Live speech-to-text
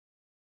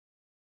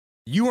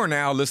You are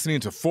now listening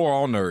to For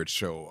All Nerds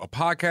Show, a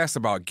podcast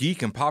about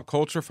geek and pop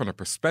culture from the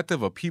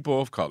perspective of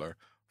people of color.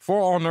 For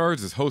All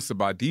Nerds is hosted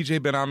by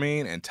DJ Ben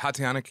Amin and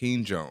Tatiana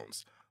Keene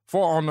Jones.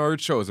 For All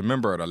Nerds Show is a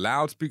member of the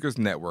Loudspeakers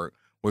Network,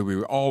 where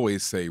we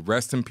always say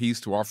rest in peace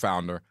to our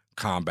founder,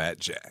 Combat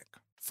Jack.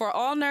 For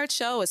All Nerds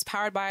Show is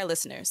powered by our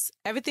listeners.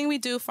 Everything we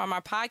do, from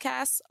our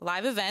podcasts,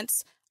 live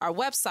events, our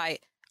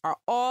website, are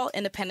all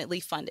independently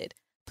funded.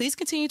 Please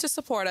continue to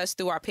support us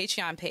through our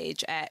Patreon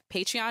page at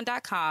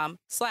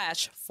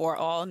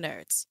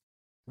patreon.com/forallnerds.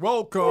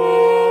 Welcome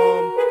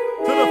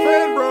to the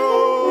Fan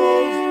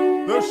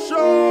Bros, the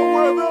show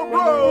where the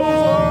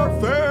bros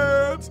are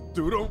fans.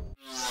 Doodle.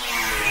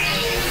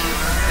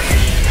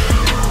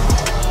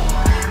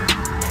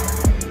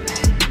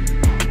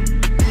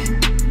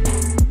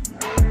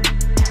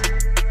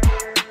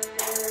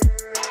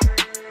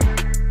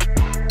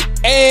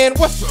 And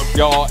what's up,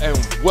 y'all, and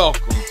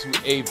welcome to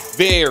a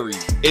very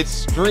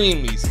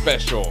extremely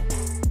special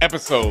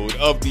episode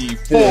of the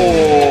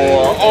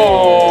For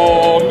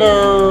All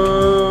Nerds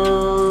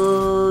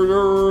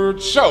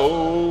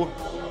Show,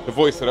 the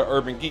voice of the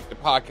Urban Geek, the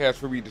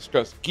podcast where we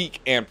discuss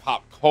geek and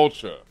pop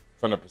culture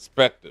from the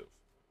perspective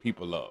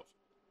people love.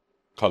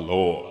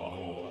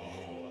 Color.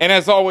 And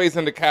as always,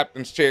 in the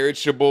captain's chair,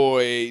 it's your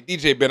boy,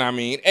 DJ Ben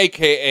Amin,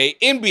 a.k.a.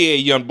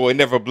 NBA Youngboy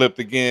Never Blipped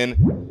Again.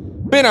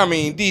 Ben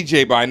Amin,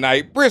 DJ by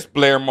night, Briss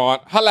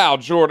Blairmont, Halal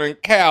Jordan,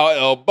 Cal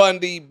L.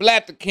 Bundy,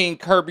 Black the King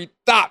Kirby,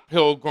 Thought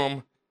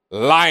Pilgrim,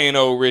 Lion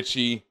O.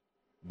 Richie,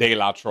 De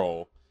La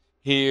Troll,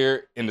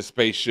 here in the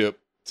spaceship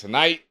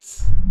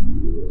tonight.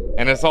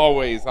 And as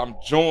always, I'm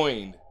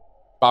joined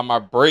by my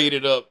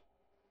braided up,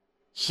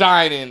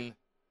 shining,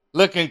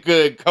 looking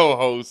good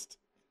co-host.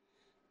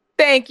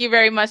 Thank you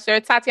very much, sir.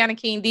 Tatiana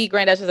Keene, the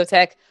Grand Duchess of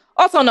Tech,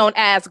 also known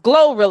as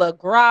Glorilla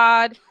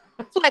Grodd,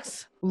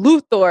 Flex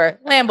Luthor,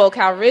 Lambo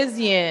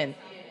Calrissian,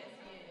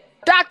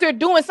 Doctor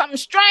doing something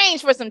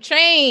strange for some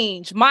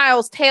change,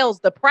 Miles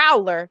Tails the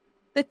Prowler,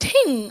 the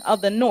Ting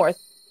of the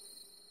North,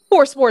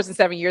 4 Sports and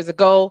 7 years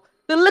ago,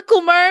 the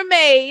Little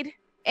Mermaid,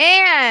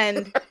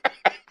 and...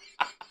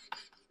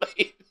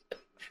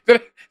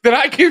 Did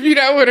I give you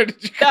that one, or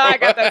did you? No, I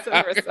got that to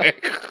the first time.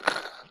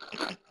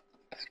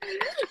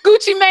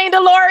 Gucci Mane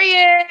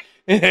DeLorean.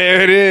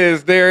 There it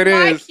is.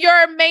 Like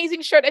your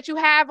amazing shirt that you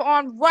have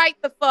on right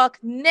the fuck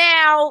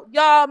now.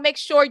 Y'all make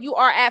sure you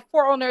are at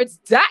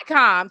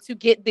forallnerds.com to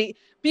get the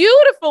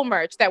beautiful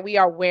merch that we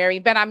are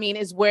wearing. Ben Amin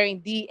is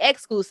wearing the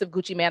exclusive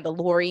Gucci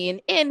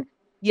Mandalorian in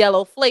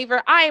yellow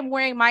flavor. I am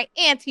wearing my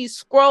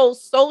anti-Skrulls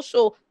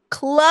social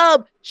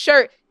club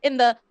shirt in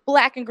the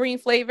black and green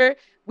flavor.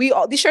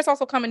 These shirts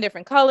also come in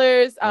different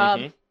colors.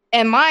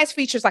 And mine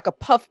features like a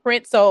puff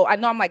print. So I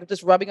know I'm like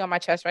just rubbing on my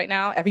chest right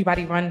now.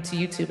 Everybody run to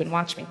YouTube and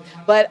watch me.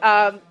 But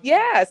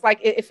yeah, it's like,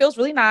 it feels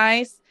really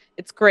nice.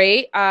 It's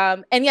great.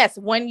 And yes,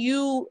 when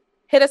you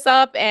hit us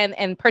up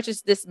and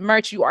purchase this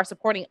merch, you are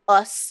supporting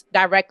us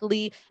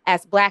directly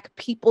as Black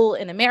people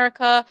in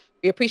America.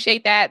 We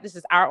appreciate that. This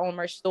is our own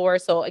merch store.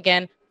 So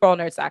again,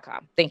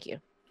 forallnerds.com. Thank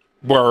you.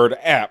 Word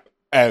app,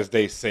 as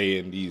they say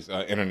in these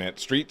internet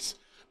streets.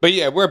 But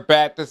yeah, we're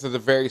back. This is a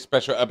very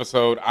special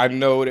episode. I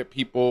know that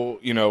people,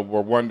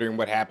 were wondering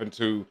what happened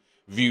to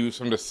views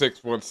from the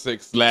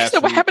 616 last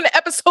week. What happened to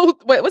episode,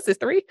 what's this,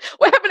 3?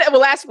 What happened to,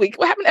 last week?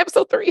 What happened to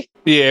episode 3?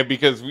 Yeah,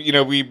 because,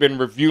 we've been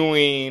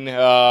reviewing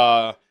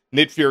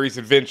Nick Fury's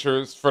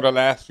adventures for the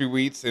last few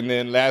weeks. And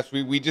then last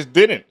week, we just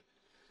didn't.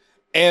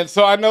 And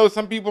so I know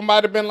some people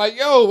might have been like,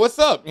 yo, what's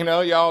up?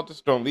 Y'all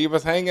just don't leave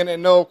us hanging.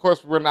 And no, of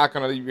course, we're not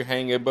going to leave you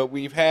hanging. But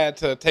we've had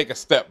to take a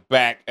step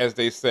back, as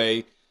they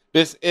say.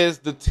 This is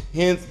the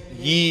 10th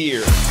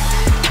year.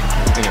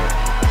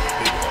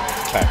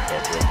 Clap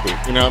up real quick.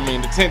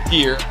 The 10th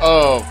year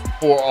of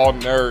For All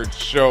Nerds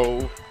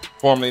Show,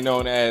 formerly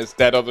known as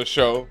That Other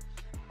Show.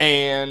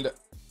 And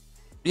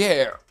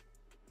yeah,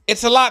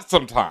 it's a lot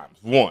sometimes.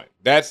 One,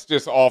 that's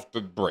just off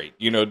the break.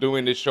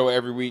 Doing this show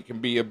every week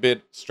can be a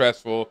bit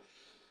stressful.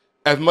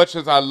 As much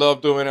as I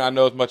love doing it, I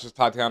know as much as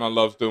Tatiana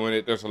loves doing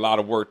it, there's a lot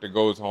of work that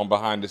goes on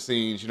behind the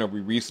scenes.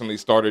 We recently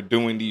started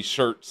doing these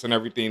shirts and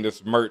everything,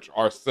 this merch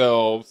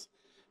ourselves,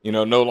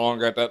 no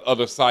longer at that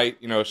other site.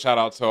 Shout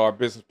out to our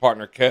business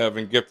partner, Kev,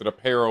 and Gifted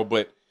Apparel,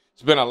 but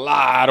it's been a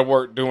lot of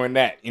work doing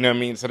that.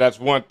 So that's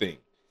one thing.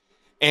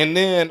 And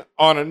then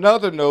on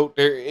another note,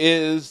 there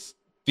is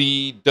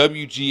the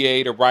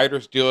WGA, the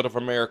Writers Guild of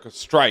America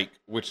strike,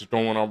 which is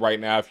going on right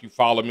now. If you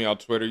follow me on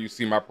Twitter, you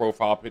see my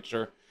profile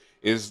picture.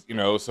 Is,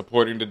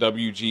 supporting the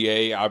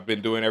WGA. I've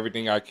been doing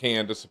everything I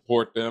can to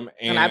support them.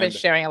 And I've been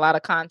sharing a lot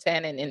of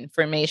content and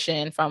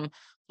information from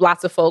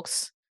lots of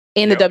folks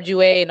in the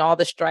WGA and all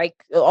the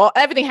strike,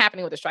 everything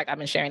happening with the strike. I've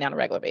been sharing on a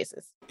regular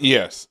basis.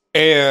 Yes.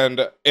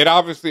 And it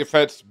obviously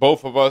affects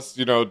both of us,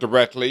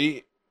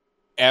 directly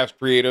as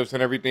creatives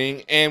and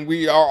everything. And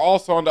we are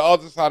also on the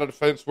other side of the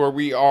fence where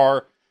we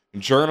are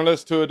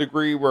journalists to a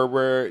degree, where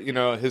we're,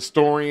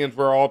 historians.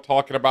 We're all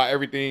talking about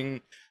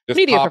everything. This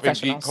Media pop and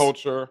professionals. geek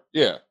culture.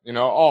 Yeah,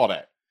 all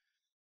that.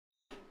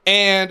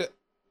 And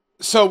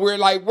so we're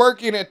like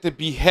working at the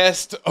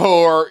behest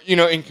or,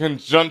 in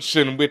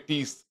conjunction with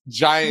these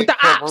giant the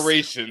ops.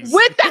 corporations.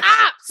 With the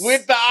ops.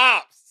 With the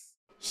ops.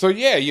 So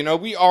yeah,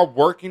 we are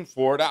working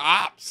for the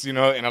ops, in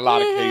a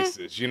lot of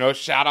cases.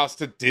 Shout outs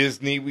to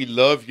Disney. We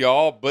love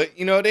y'all, but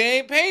they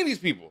ain't paying these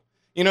people.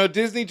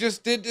 Disney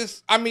just did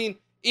this. I mean,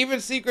 even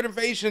Secret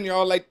Invasion,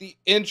 y'all, like the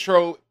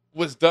intro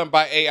was done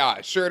by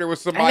AI. Sure, there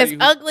was somebody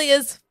and it's ugly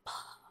as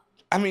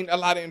I mean, a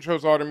lot of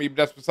intros are to me, but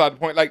that's beside the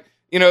point. Like,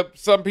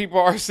 some people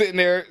are sitting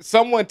there.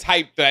 Someone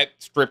typed that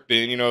script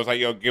in, it's like,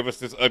 yo, give us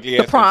this ugly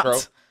ass intro.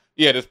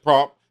 Yeah, this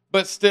prompt.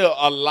 But still,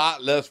 a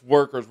lot less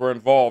workers were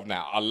involved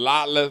now. A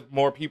lot less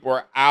more people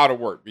are out of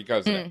work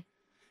because of that.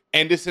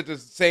 And this is at the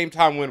same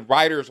time when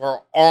writers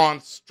are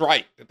on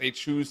strike that they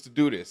choose to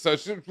do this. So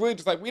it's really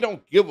just like, we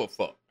don't give a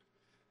fuck.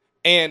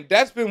 And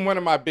that's been one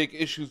of my big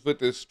issues with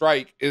this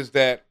strike is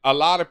that a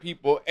lot of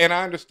people, and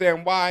I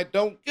understand why,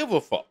 don't give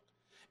a fuck.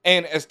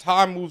 And as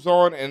time moves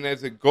on and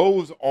as it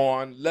goes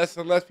on, less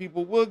and less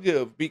people will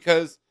give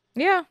because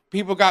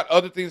people got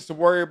other things to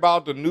worry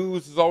about. The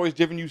news is always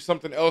giving you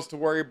something else to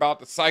worry about.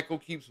 The cycle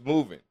keeps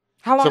moving.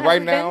 How long? So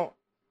right now,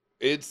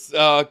 it's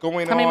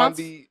going on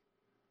months?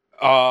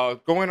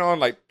 Going on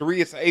like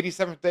 3. It's the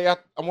 87th day.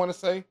 I want to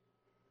say.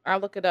 I'll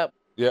look it up.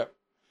 Yeah.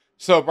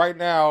 So right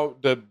now,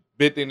 the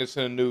big thing that's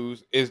in the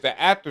news is the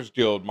Actors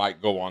Guild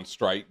might go on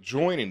strike,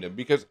 joining them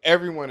because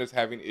everyone is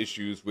having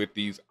issues with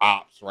these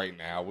ops right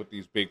now, with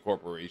these big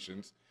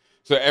corporations.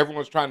 So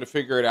everyone's trying to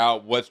figure it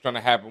out, what's going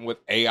to happen with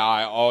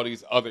AI, all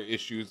these other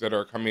issues that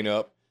are coming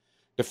up.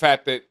 The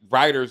fact that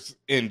writers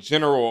in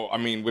general, I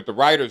mean, with the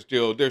Writers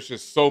Guild, there's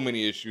just so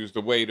many issues. The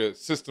way the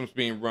system's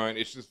being run,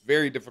 it's just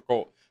very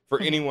difficult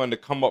for anyone to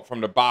come up from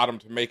the bottom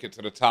to make it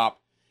to the top,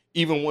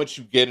 even once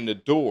you get in the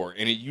door.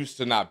 And it used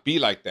to not be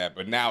like that,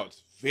 but now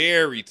it's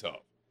very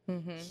tough.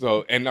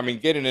 So, and I mean,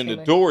 getting in the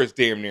door is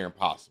damn near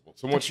impossible.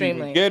 So once you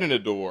even get in the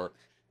door.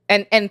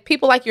 And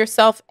people like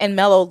yourself and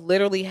Mello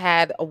literally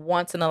had a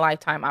once in a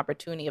lifetime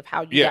opportunity of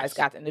how you guys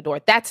got in the door.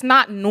 That's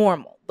not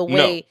normal. The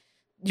way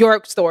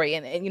your story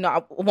and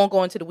I won't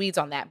go into the weeds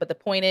on that, but the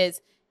point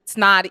is it's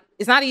not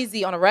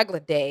easy on a regular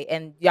day,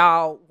 and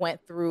y'all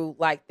went through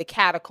like the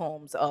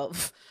catacombs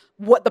of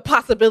what the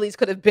possibilities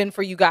could have been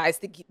for you guys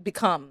to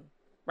become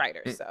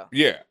writers. So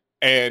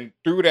and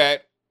through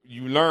that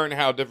you learn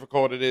how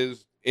difficult it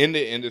is in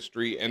the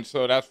industry, and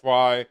so that's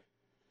why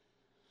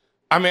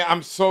I mean,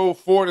 I'm so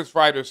for this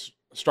writer's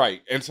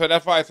strike. And so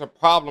that's why it's a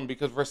problem,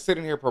 because we're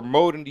sitting here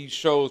promoting these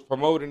shows,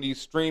 promoting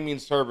these streaming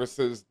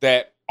services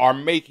that are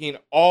making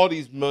all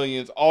these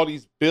millions, all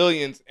these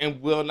billions, and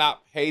will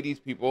not pay these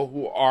people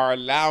who are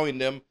allowing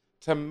them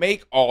to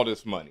make all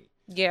this money.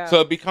 Yeah.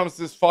 So it becomes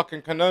this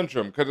fucking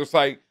conundrum, because it's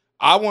like,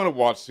 I want to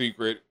watch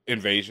Secret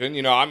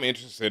Invasion. I'm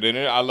interested in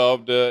it. I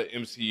love the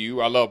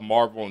MCU. I love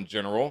Marvel in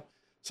general.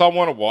 So I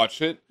want to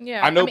watch it.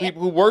 Yeah, I know people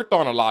who worked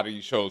on a lot of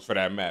these shows for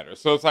that matter.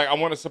 So it's like, I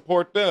want to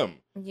support them.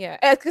 Yeah.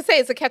 I could say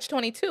it's a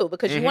catch-22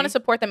 because you want to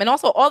support them. And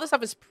also all this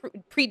stuff is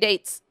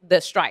predates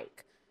the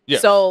strike.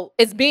 Yes. So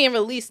it's being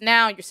released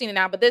now. You're seeing it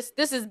now. But this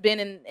has been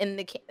in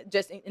the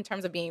just in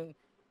terms of being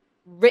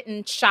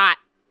written, shot,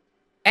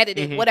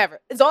 edited, whatever.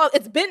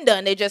 It's been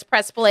done. They just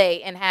press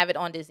play and have it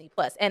on Disney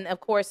Plus. And of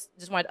course,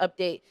 just wanted to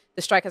update,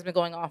 the strike has been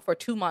going on for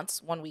 2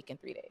 months, 1 week,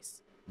 and 3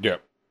 days.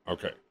 Yep.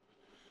 Okay.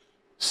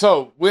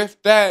 So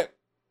with that,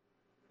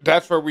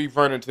 that's where we've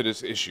run into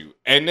this issue.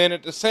 And then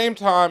at the same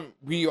time,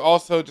 we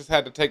also just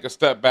had to take a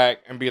step back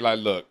and be like,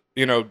 look,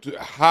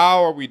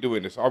 how are we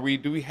doing this?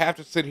 Do we have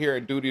to sit here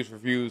and do these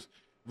reviews?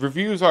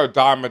 Reviews are a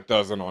dime a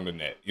dozen on the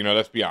net,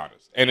 let's be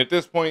honest. And at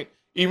this point,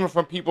 even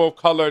from people of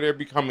color, they're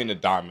becoming a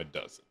dime a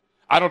dozen.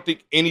 I don't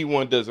think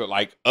anyone does it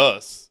like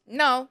us.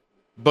 No.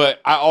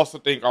 But I also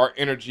think our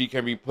energy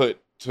can be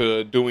put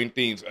to doing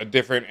things a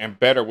different and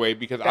better way,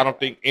 because I don't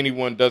think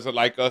anyone does it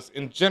like us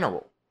in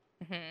general.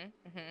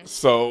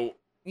 So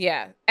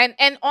yeah,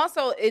 and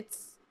also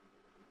it's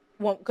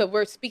because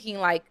we're speaking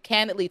like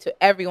candidly to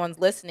everyone's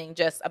listening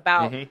just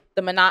about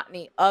the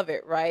monotony of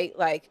it, right?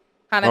 Like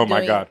kind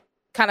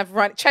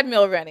of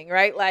treadmill running,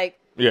 right? Like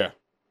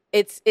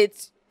it's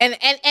and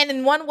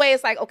in one way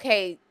it's like,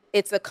 okay,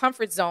 it's a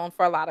comfort zone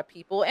for a lot of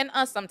people and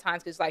us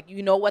sometimes, because like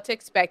what to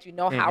expect,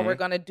 how we're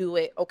gonna do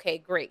it. Okay,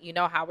 great,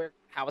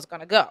 how it's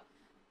gonna go.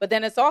 But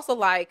then it's also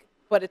like,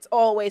 but it's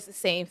always the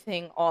same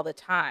thing all the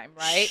time,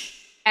 right?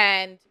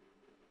 And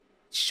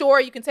sure,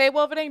 you can say,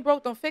 well, if it ain't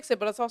broke, don't fix it.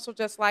 But it's also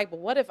just like, but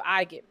what if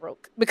I get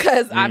broke?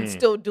 Because I'm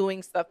still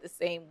doing stuff the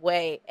same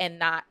way and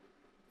not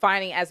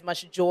finding as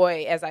much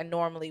joy as I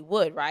normally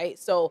would, right?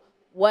 So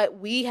what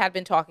we have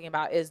been talking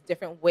about is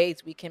different ways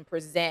we can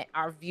present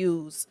our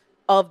views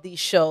of these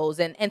shows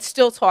and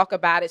still talk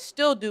about it,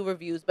 still do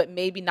reviews, but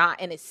maybe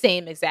not in the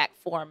same exact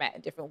format, a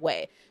different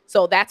way.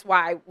 So that's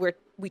why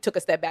we took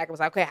a step back and was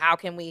like, okay, how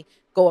can we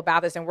go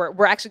about this? And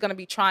we're actually going to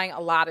be trying a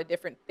lot of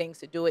different things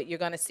to do it. You're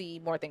going to see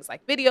more things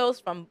like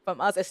videos from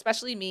us,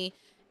 especially me.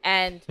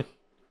 And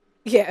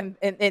yeah,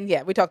 and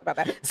yeah, we talked about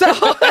that. So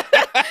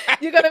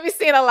you're going to be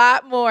seeing a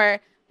lot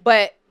more.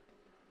 But,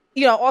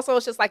 also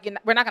it's just like,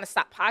 we're not going to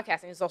stop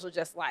podcasting. It's also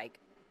just like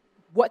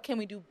what can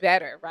we do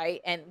better,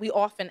 right? And we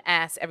often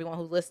ask everyone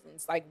who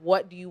listens, like,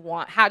 what do you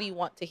want? How do you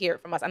want to hear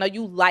it from us? I know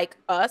you like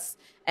us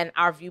and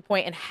our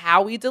viewpoint and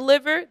how we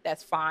deliver.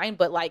 That's fine.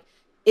 But like,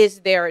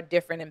 is there a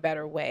different and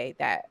better way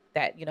that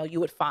you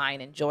would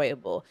find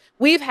enjoyable?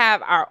 We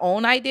have our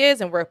own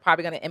ideas and we're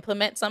probably going to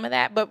implement some of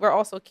that, but we're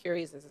also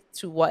curious as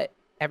to what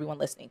everyone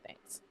listening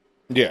thinks.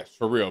 Yes,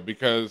 for real,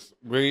 because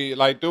we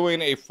like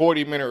doing a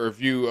 40-minute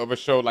review of a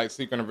show like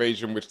Secret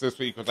Invasion, which this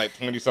week was like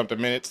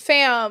 20-something minutes.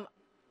 Fam,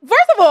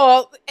 first of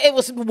all, it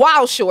was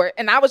wild short,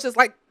 and I was just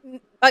like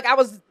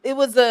it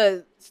was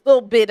a little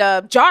bit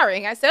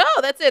jarring. I said, "Oh,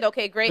 that's it.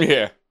 Okay, great."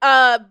 Yeah.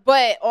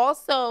 But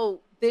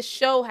also, this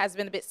show has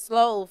been a bit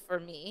slow for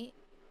me.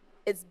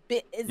 It's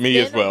been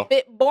a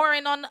bit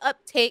boring on the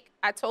uptake.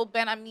 I told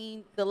Ben,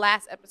 the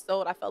last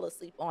episode I fell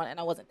asleep on, and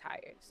I wasn't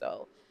tired,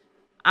 so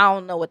I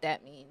don't know what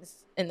that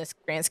means in this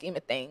grand scheme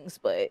of things,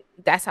 but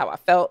that's how I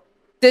felt.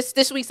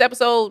 This week's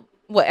episode,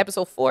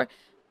 episode 4,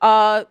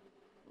 was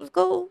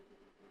cool.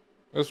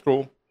 That's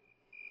cool.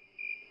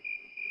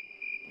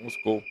 That's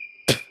cool.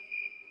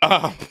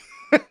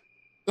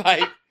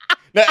 Like,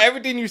 now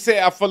everything you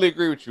say, I fully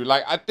agree with you.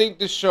 Like, I think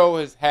this show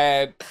has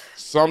had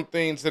some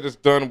things that it's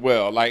done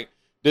well. Like,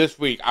 this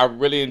week, I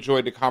really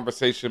enjoyed the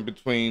conversation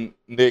between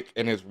Nick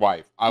and his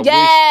wife.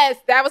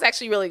 That was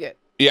actually really good.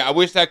 Yeah, I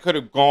wish that could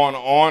have gone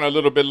on a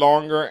little bit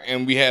longer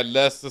and we had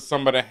less of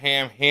some of the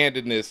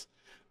ham-handedness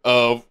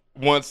of,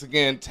 once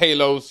again,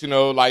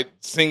 Talos, like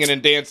singing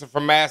and dancing for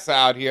massa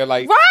out here.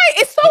 Like, right,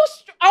 it's so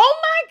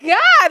oh my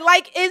God.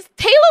 Like, is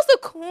Talos a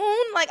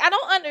coon? Like, I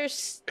don't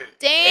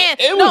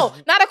understand. No,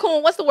 not a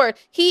coon. What's the word?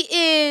 He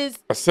is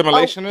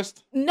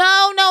assimilationist?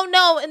 No.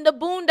 In the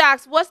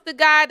Boondocks, what's the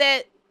guy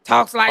that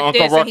talks like Uncle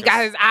this Ruckus. And he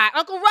got his eye?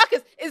 Uncle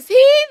Ruckus. Is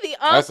he the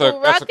Uncle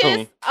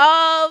Ruckus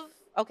of...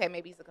 Okay,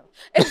 maybe he's a coon.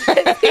 Is he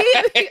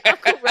the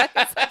Uncle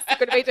Ruckus of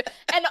Secret Invasion?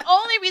 And the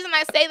only reason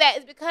I say that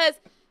is because,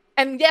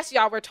 and yes,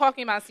 y'all, we're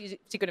talking about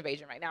Secret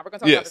Invasion right now. We're going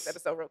to talk about this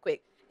episode real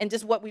quick and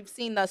just what we've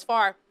seen thus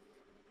far.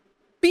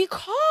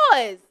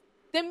 Because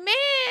the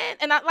man,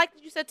 and I like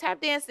that you said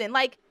tap dancing,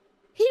 like,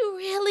 he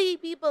really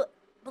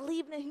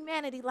believing in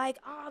humanity. Like,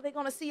 oh, they're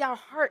going to see our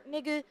heart,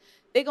 nigga.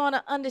 They're going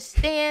to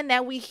understand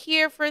that we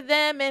here for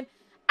them. And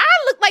I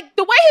look like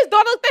the way his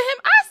daughter looked at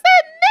him, I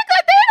said,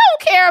 nigga, they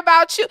don't care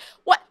about you.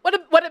 What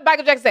did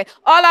Michael Jackson say?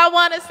 All I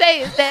want to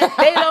say is that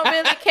they don't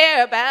really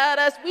care about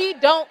us. We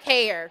don't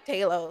care,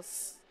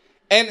 Talos.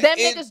 And them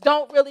niggas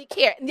don't really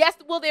care. And yes,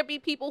 will there be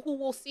people who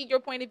will see your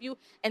point of view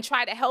and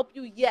try to help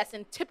you? Yes,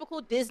 in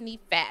typical Disney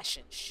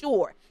fashion.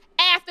 Sure.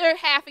 After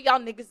half of y'all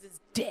niggas is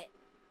dead.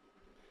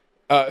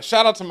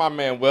 Shout out to my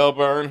man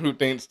Wellburn, who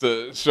thinks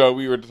the show,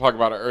 we were talking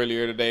about it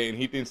earlier today, and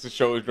he thinks the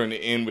show is going to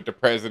end with the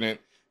president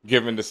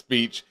giving the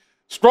speech.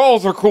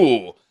 Skrulls are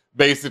cool,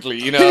 basically.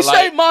 He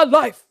saved my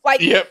life.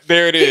 Like, yep,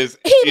 there it is.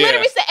 He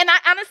literally said, and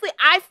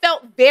I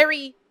felt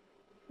very,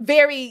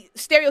 very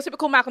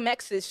stereotypical Malcolm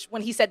X-ish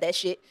when he said that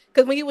shit.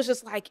 Because when he was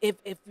just like, if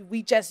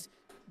we just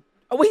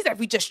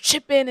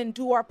chip in and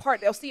do our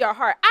part, they'll see our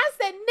heart. I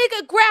said,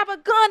 nigga, grab a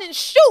gun and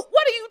shoot.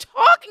 What are you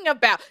talking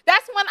about?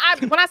 That's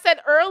when I said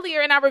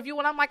earlier in our review,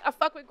 when I'm like, I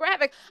fuck with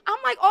graphic, I'm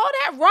like, all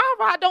that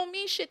rah-rah don't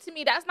mean shit to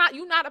me.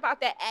 You're not about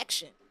that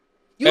action.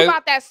 You're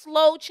about that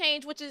slow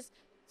change, which is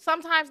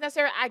sometimes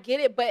necessary. I get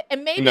it, but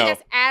maybe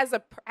that's as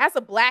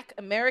a Black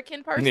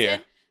American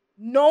person,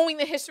 knowing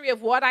the history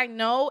of what I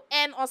know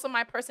and also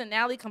my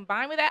personality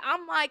combined with that,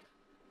 I'm like,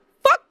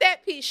 fuck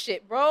that piece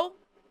shit, bro.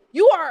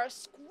 You are a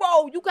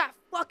Skrull. You got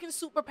fucking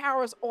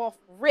superpowers off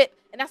rip,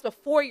 and that's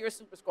before you're a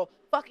Super Skrull.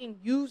 Fucking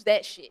use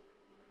that shit.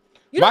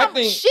 You know how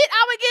much shit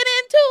I would get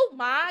into?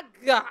 My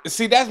God.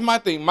 See, that's my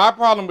thing. My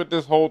problem with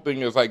this whole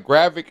thing is like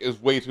Gravik is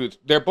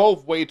they're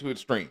both way too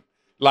extreme.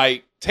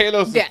 Like,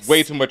 Talos is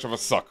way too much of a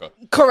sucker.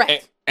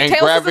 Correct. And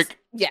Gravik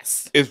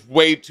is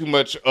way too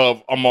much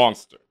of a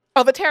monster.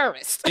 Of a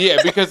terrorist. Yeah,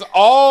 because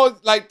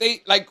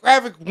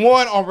Gravik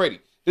won already.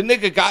 The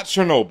nigga got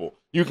Chernobyl.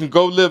 You can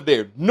go live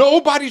there.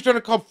 Nobody's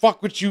gonna come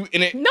fuck with you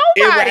in an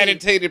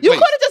irradiated place. You could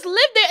have just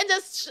lived there and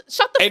just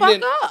shut the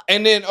fuck up.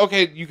 And then,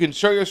 okay, you can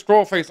show your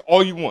Skrull face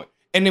all you want.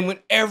 And then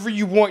whenever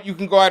you want, you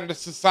can go out into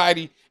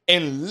society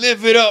and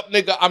live it up,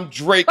 nigga. I'm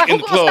Drake in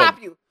the club. Who gonna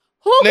stop you?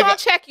 Who gonna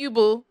check you,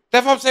 boo?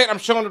 That's what I'm saying. I'm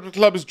showing up to the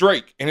club as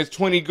Drake and his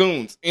 20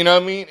 goons. You know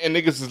what I mean? And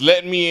niggas is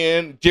letting me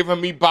in,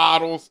 giving me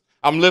bottles.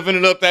 I'm living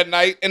it up that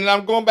night, and then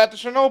I'm going back to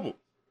Chernobyl.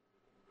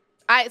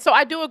 So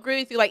I do agree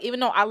with you. Like,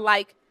 even though I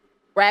like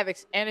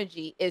Gravik's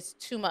energy, it's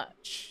too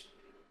much.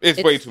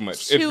 It's way too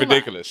much. It's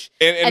ridiculous.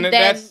 And then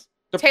that's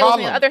the Talos,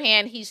 problem. on the other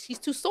hand, he's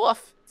too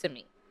soft to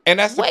me. And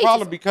that's the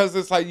problem, because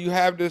it's like you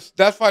have this.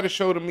 That's why the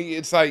show to me,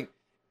 it's like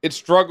it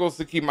struggles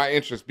to keep my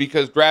interest,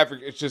 because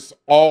Gravik is just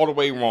all the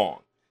way wrong.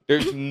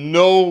 There's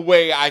no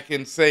way I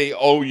can say,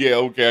 oh yeah,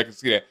 okay, I can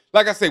see that.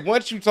 Like I say,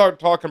 once you start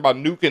talking about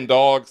nuking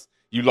dogs,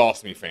 you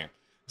lost me, fam.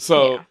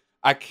 So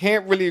I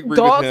can't really agree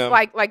dogs, with him.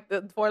 like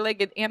the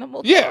four-legged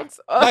animal dogs.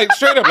 Like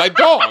straight up, like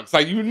dogs.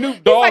 Like you knew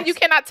dogs. He's like, you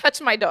cannot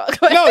touch my dog.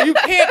 No, you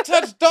can't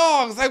touch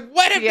dogs. Like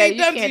what have they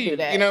done to you? Do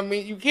that. You know what I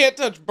mean? You can't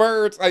touch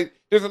birds. Like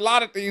there's a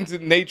lot of things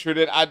in nature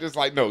that I just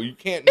like. No, you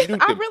can't nuke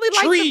them. I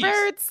really like the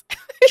birds.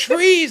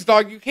 Trees,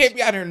 dog. You can't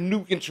be out here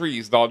nuking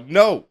trees, dog.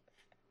 No,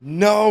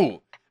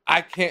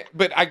 I can't.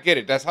 But I get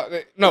it. That's how.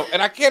 No,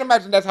 and I can't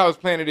imagine that's how his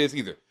planet is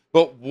either.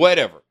 But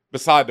whatever.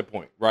 Beside the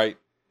point, right?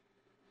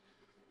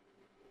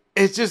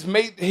 It's just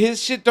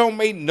his shit don't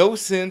make no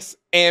sense,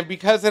 and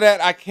because of that,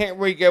 I can't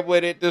really get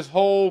with it. This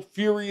whole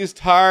Fury is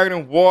tired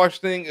and washed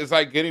thing is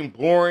like getting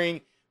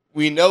boring.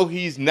 We know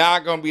he's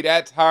not gonna be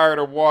that tired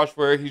or washed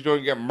where he's going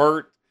to get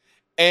murked,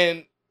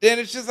 and then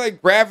it's just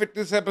like Gravik.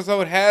 This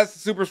episode has the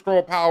Super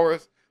Skrull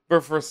powers,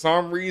 but for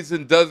some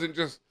reason doesn't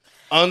just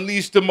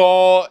unleash them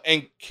all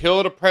and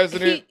kill the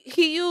president.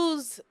 He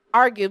used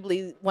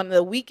arguably one of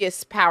the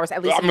weakest powers,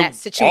 at least in that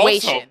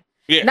situation.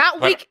 Also,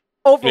 not weak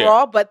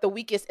overall, but the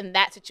weakest in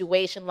that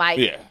situation. Like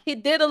he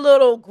did a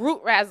little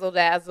Groot razzle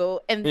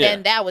dazzle, and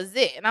then that was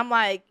it. And I'm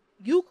like,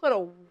 you could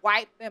have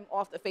wiped them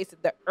off the face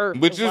of the earth,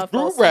 which is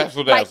Groot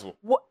razzle dazzle.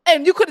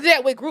 And you could have did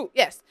that with Groot,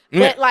 yes.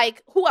 But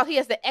like, who else? He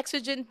has the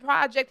Exogen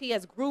Project. He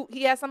has Groot.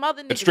 He has some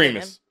other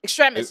Extremis.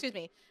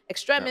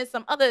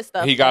 Some other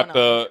stuff. He got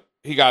the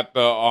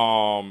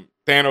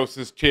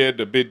Thanos' kid,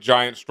 the big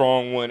giant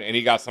strong one, and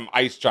he got some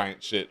ice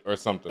giant shit or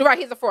something. Right,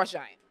 he's a force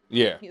giant.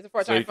 Yeah. He's a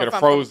force so giant. He could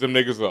have froze them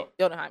niggas up.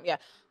 Jotunheim, yeah.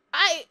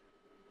 I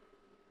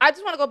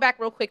just want to go back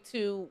real quick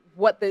to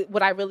what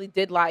I really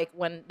did like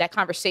when that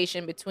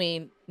conversation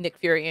between Nick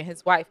Fury and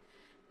his wife.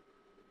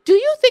 Do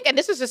you think, and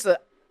this is just an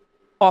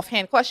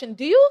offhand question,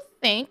 do you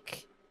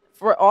think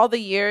for all the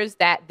years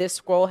that this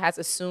Skrull has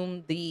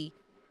assumed the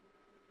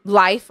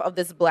life of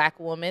this black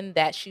woman,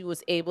 that she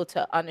was able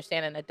to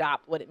understand and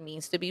adopt what it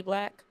means to be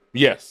black?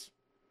 Yes.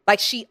 Like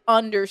she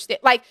understand,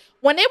 like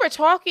when they were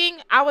talking,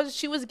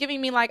 she was giving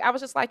me like, I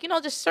was just like,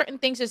 just certain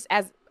things just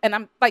as, and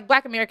I'm like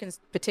Black Americans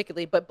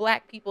particularly, but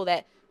black people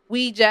that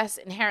we just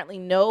inherently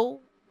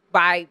know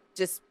by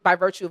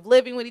virtue of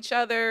living with each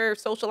other,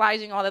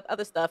 socializing, all that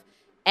other stuff.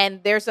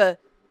 And there's a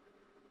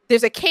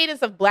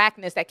cadence of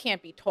blackness that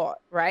can't be taught,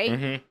 right?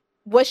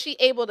 Mm-hmm. Was she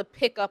able to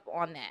pick up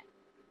on that?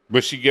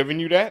 Was she giving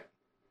you that?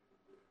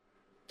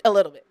 A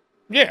little bit.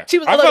 Yeah, she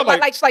was a little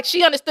like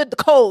she understood the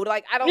code.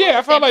 Like I don't. Yeah,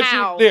 I felt like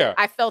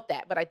I felt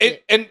that, but I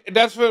did. And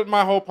that's what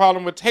my whole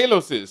problem with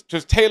Talos is.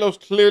 Because Talos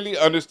clearly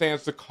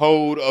understands the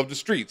code of the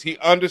streets. He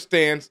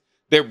understands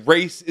that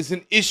race is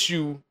an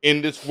issue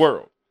in this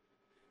world,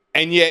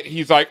 and yet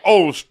he's like,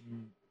 oh,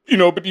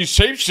 but these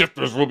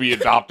shapeshifters will be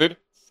adopted.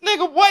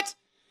 Nigga, what?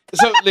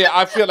 So yeah,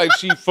 I feel like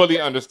she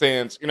fully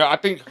understands. I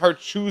think her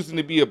choosing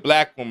to be a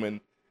black woman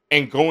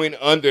and going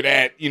under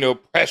that,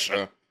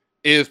 pressure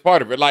is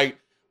part of it. Like.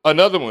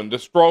 Another one, the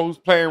Skrull who's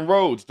playing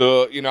Rhodes.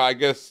 I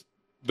guess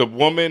the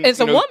woman. It's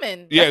a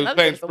woman. Yeah, who's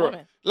playing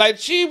Skrull. Like,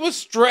 she was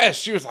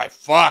stressed. She was like,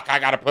 fuck, I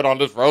got to put on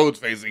this Rhodes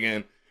face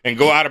again and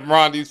go out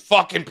around these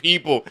fucking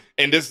people.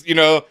 And this,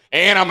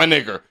 and I'm a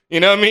nigger.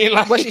 You know what I mean?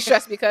 Like, was she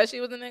stressed because she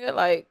was a nigger?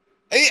 Like,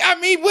 I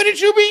mean, wouldn't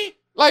you be?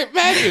 Like,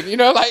 imagine,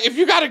 like, if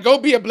you got to go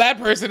be a black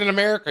person in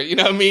America, you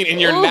know what I mean? And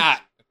you're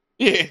not.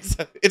 Yeah,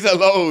 it's a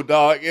load,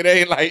 dog. It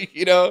ain't like,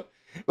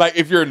 like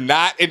if you're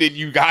not and then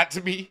you got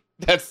to be.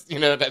 That's,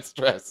 that's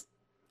stress.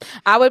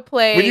 I would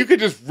play... When you could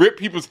just rip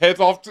people's heads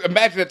off.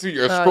 Imagine that too.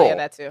 You're a Skrull. Yeah,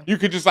 that too. You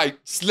could just, like,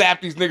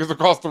 slap these niggas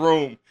across the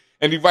room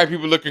and these white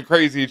people looking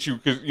crazy at you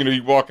because,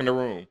 you walk in the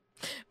room.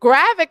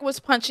 Gravik was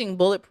punching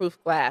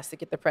bulletproof glass to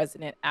get the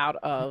president out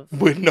of...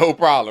 With no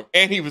problem.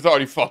 And he was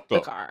already fucked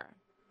up. The car.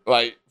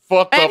 Like,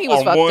 fucked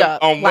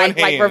up on one hand.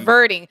 Like,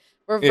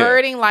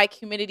 reverting like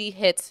humidity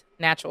hits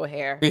natural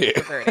hair. Yeah.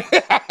 Reverting.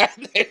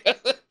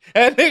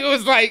 That nigga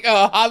was like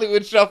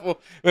Hollywood Shuffle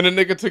when the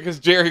nigga took his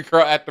Jerry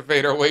curl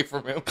activator away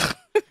from him.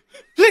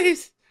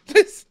 please,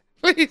 just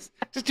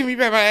give me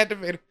back my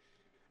activator.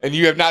 And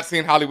you have not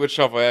seen Hollywood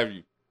Shuffle, have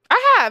you?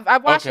 I have. I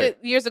watched it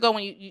years ago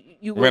when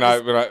you when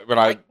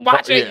I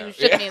watch it. You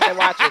shook me and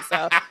watch it,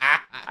 so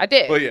I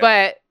did.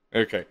 But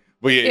okay.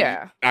 Well,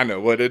 yeah, I know.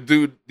 Well, the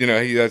dude,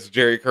 he has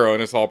Jerry curl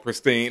and it's all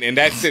pristine, and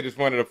that shit is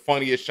one of the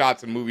funniest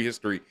shots in movie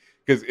history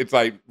because it's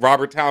like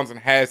Robert Townsend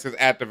has his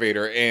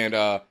activator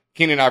and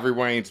Keenan Ivory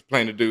Wayne's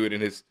playing the dude,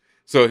 and his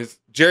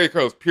Jerry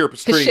curl is pure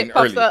pristine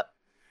early. Up.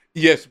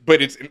 Yes,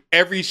 but it's in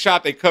every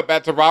shot they cut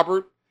back to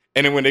Robert,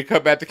 and then when they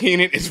cut back to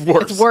Keenan, it's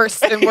worse. It's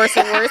worse and worse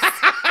and worse.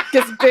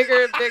 Gets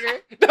bigger and bigger.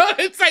 No,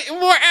 it's like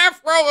more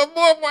afro and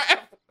more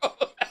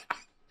afro.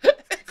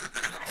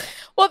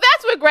 Well,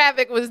 that's what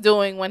Gravik was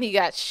doing when he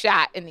got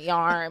shot in the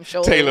arm,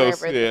 shoulder,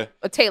 Talos, whatever. Yeah.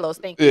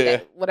 Talos, thank you.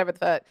 Whatever the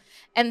fuck.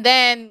 And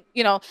then,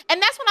 and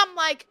that's when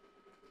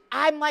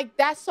I'm like,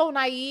 that's so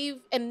naive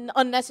and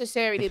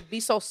unnecessary to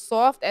be so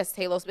soft as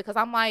Talos, because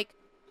I'm like,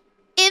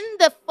 in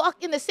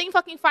the same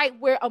fucking fight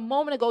where a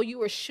moment ago you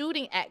were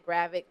shooting at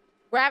Gravik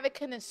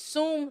can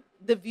assume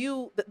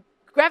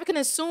Gravik can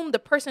assume the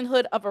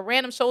personhood of a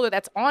random shoulder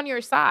that's on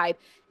your side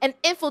and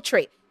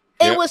infiltrate.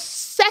 It was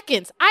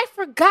seconds. I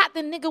forgot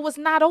the nigga was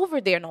not over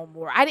there no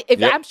more.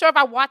 I'm sure if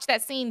I watched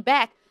that scene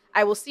back,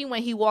 I will see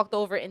when he walked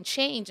over and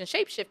changed and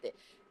shapeshifted.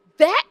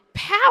 That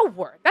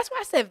power. That's why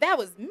I said if that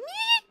was me.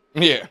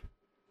 Yeah.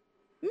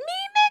 Me,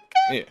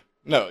 nigga. Yeah.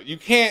 No, you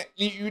can't.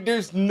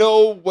 There's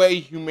no way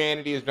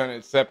humanity is going to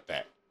accept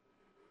that.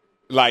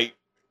 Like,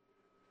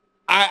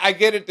 I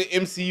get it. The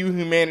MCU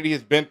humanity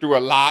has been through a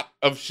lot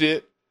of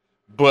shit,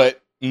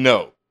 but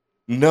no,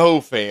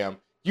 fam.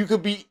 You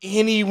could be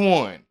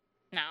anyone.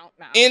 No.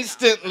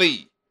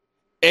 Instantly.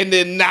 And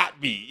then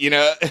not be, you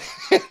know?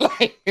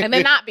 Like, and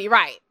then not be,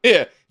 right.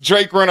 Yeah.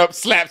 Drake run up,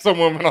 slap some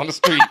woman on the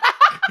street.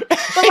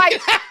 But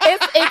like,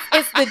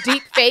 it's the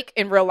deep fake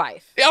in real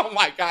life. Oh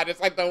my God, it's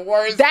like the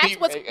worst That's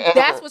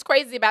what's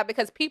crazy about it,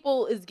 because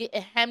people is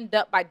getting hemmed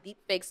up by deep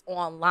fakes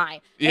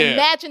online. Yeah.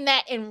 Imagine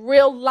that in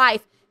real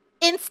life,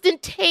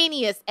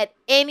 instantaneous at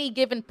any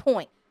given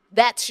point.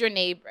 That's your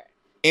neighbor.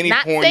 Any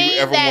Not porn saying you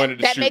ever wanted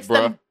to that shoot, makes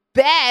bro. them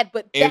bad,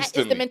 but that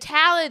Instantly. is the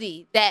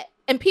mentality that,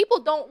 and people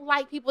don't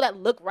like people that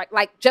look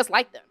just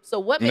like them. So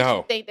what makes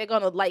you think they're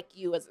gonna like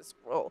you as a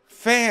Skrull?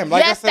 Fam,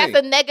 like yes, I say,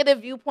 that's a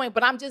negative viewpoint,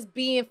 but I'm just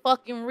being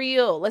fucking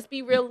real. Let's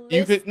be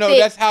realistic.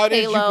 That's how it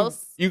is.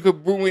 Talos. You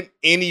could ruin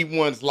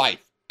anyone's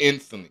life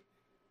instantly.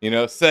 You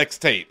know, sex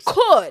tapes.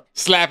 Could.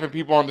 Slapping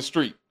people on the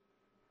street.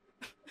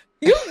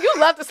 You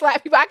love to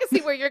slap people. I can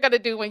see what you're gonna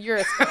do when you're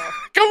a Skrull.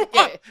 Come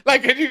on.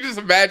 Like, can you just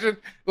imagine,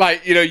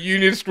 like, you know,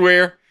 Union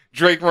Square,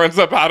 Drake runs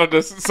up out of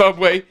the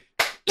subway.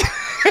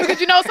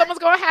 Because you know someone's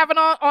gonna have it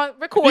on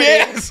recording.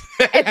 Yes.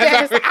 And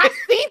then I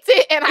seen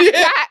it and I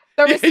got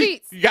the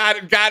receipts. Got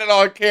it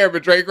on camera.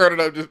 Drake running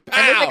up, just pow.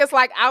 And this nigga's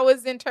like, I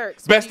was in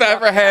Turks. Best I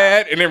ever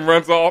had, and then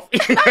runs off.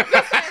 Okay.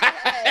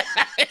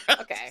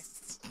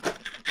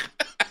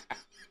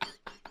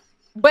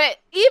 But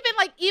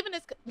even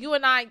as you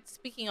and I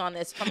speaking on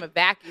this from a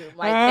vacuum,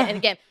 like, and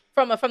again,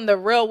 from the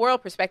real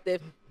world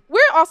perspective,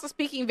 we're also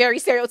speaking very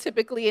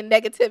stereotypically and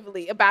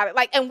negatively about it.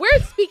 Like, and we're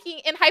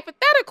speaking in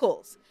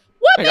hypotheticals.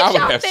 What makes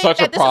y'all think that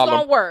this is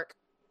gonna work?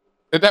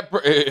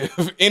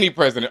 If any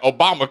president,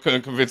 Obama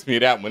couldn't convince me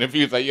of that one. If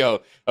he was like, "Yo,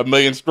 1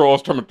 million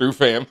Skruls coming through,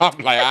 fam," I'm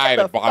like, "All right,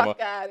 Obama,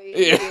 fuck out of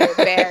here,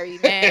 Barry,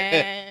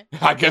 man."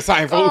 I guess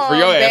I ain't voting for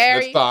your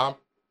ass this time.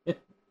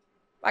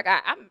 Like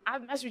I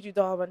mess with you,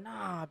 dog, but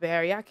nah,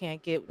 Barry, I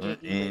can't get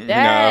jiggy with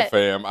that. Nah,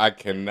 fam, I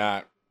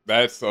cannot.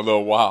 That's a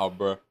little wild,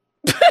 bro.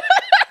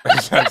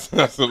 that's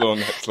a little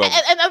next level.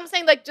 And I'm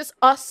saying, like, just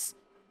us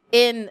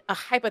in a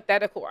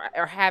hypothetical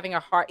or having a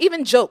hard,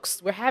 even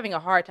jokes, we're having a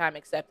hard time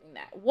accepting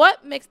that.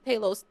 What makes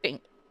Talos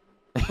think?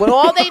 With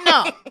all they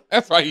know.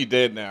 That's why he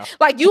did now.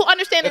 Like, you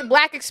understand the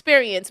Black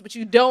experience, but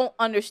you don't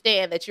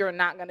understand that you're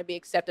not going to be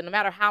accepted no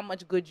matter how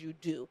much good you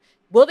do.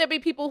 Will there be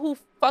people who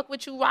fuck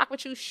with you, rock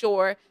with you?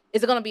 Sure.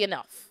 Is it going to be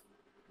enough?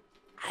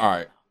 All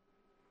right.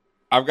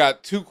 I've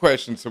got 2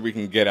 questions so we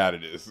can get out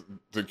of this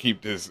to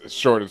keep this as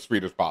short and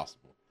sweet as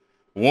possible.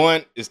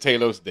 One, is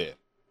Talos dead?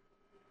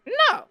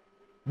 No.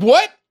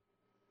 What?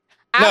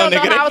 I don't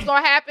know how it's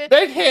gonna happen.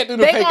 They can't do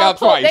the fake out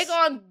twice.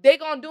 They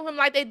gonna do him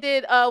like they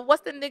did.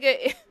 What's the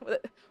nigga?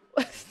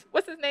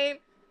 What's his name?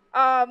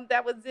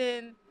 That was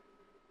in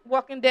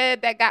Walking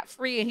Dead that got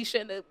free and he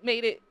shouldn't have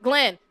made it.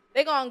 Glenn.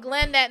 They gonna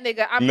Glenn that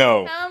nigga. I'm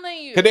telling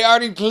you. Cause they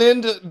already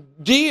Glenned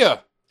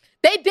Gia.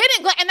 They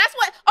didn't Glenn, and that's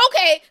what.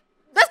 Okay,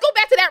 let's go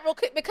back to that real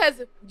quick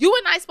because you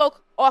and I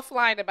spoke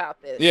offline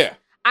about this. Yeah.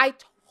 I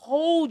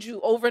told you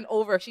over and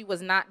over she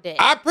was not dead.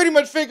 I pretty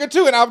much figured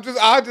too, and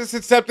I just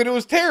accepted it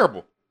was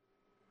terrible.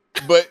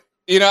 But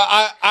you know,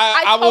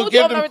 I will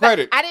give them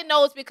credit. I didn't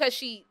know it's because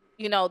she,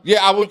 you know.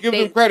 Yeah, I will give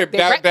them credit. They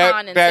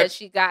retconned and said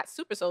she got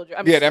super soldier.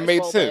 That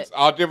made sense.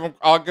 I'll give them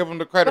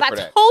the credit for that. But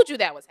I told you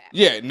that was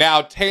happening. Yeah,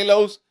 now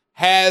Talos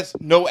has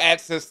no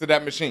access to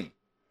that machine.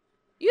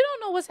 You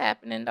don't know what's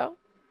happening though.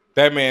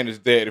 That man is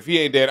dead. If he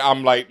ain't dead,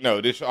 I'm like,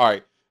 no. This all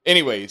right.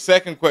 Anyway,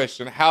 second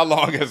question: how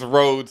long has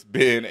Rhodes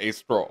been a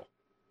Skrull?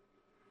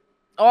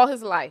 All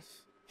his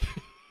life.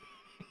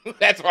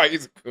 That's why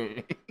he's a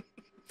coon.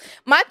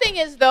 My thing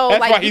is, though,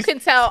 that's like, you can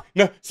tell.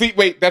 No, see,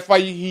 wait, that's why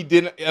he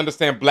didn't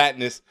understand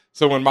blackness.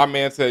 So when my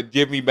man said,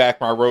 "Give me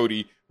back my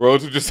roadie,"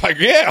 Rhodes was just like,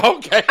 "Yeah,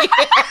 okay."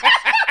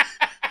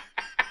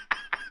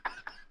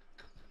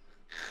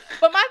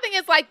 But my thing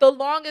is, like, the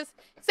longest.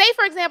 Say,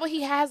 for example,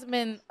 he has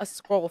been a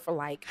Skrull for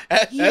like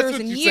years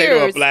and years. Say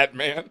to a black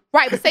man,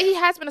 right? But say he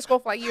has been a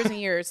Skrull for like years and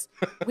years.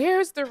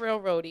 Where's the real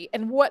roadie,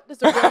 and what does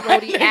the real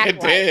roadie act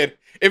like? Dead.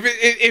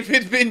 If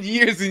it's been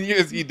years and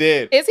years, he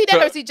did. Is he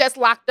dead, or is he just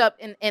locked up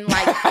in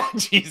like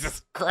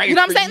Jesus Christ? You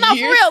know what I'm saying? No,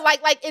 for real.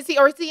 Like is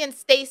he in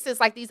stasis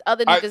like these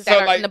other niggas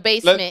that are in the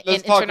basement?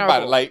 Let's talk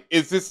about it. Like,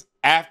 is this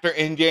after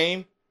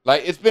Endgame?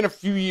 Like, it's been a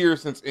few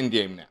years since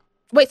Endgame now.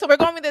 Wait, so we're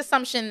going with the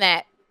assumption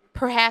that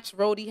perhaps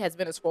Rhodey has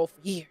been a Skrull for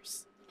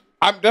years.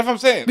 That's what I'm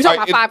saying. We're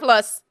talking about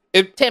 5+, 10+.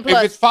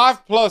 If it's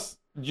 5+,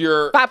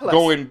 you're 5+.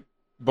 Going,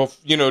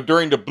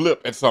 during the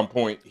blip at some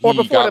point,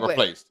 he got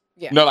replaced.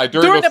 Yeah. No, like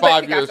during those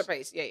 5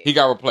 years, he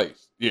got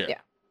replaced. Yeah.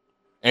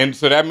 And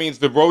so that means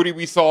the Rhodey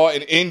we saw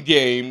in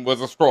Endgame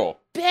was a Skrull.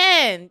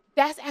 Ben,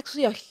 that's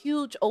actually a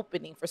huge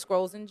opening for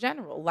Skrulls in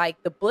general.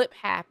 Like, the blip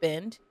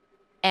happened,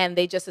 and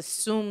they just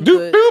assumed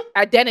the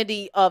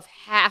identity of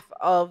half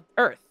of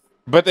Earth.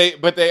 But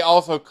they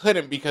also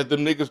couldn't because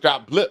them niggas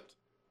got blipped.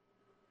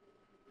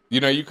 You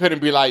know, you couldn't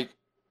be like,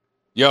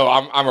 yo,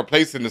 I'm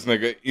replacing this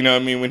nigga, you know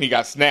what I mean, when he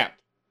got snapped.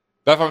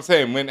 That's what I'm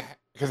saying.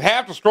 Because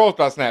half the Skrulls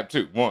got snapped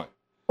too. One.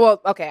 Well,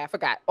 okay, I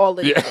forgot. All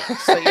of these things.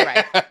 So you're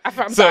right.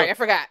 I'm sorry, I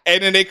forgot.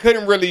 And then they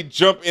couldn't really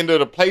jump into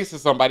the place of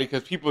somebody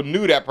because people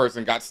knew that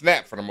person got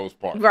snapped for the most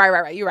part.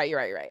 Right. You're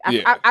right.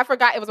 Yeah. I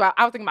forgot it was about,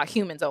 I was thinking about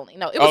humans only.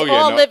 No, it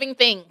was living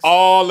things.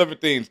 All living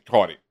things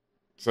caught it.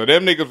 So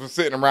them niggas were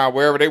sitting around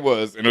wherever they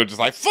was, and it was just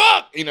like,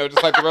 fuck! You know,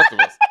 just like the rest of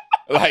us.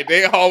 Like,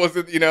 they all was,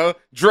 you know,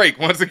 Drake,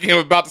 once again,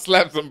 was about to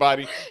slap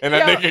somebody, and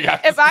that nigga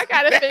got... If I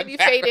got Infinity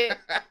faded,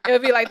 it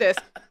would be like this.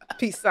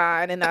 Peace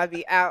sign, and I'd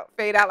be out,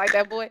 fade out like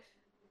that boy.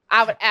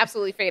 I would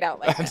absolutely fade out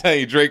like that. I tell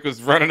you, Drake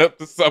was running up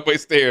the subway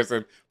stairs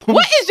and... Poof.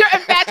 What is your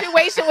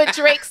infatuation with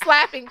Drake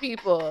slapping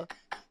people?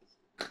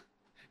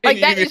 Like,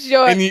 that is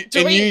your dream.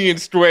 In Union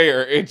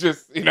Square, it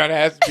just, you know, it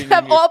has to be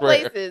Union Of all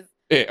Square. places.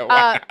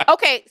 Yeah.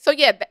 Okay, so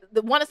yeah,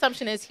 the one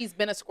assumption is he's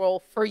been a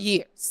Skrull for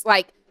years.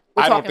 Like,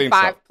 we're I don't talking think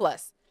 5 so.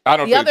 plus. I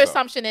don't The think other so.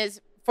 assumption is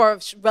for a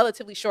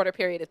relatively shorter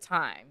period of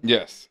time.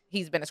 Yes.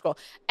 He's been a Skrull.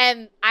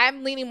 And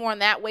I'm leaning more on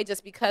that way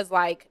just because,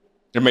 like,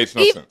 It makes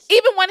no sense.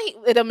 even when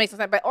it don't make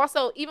sense, but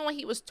also even when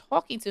he was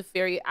talking to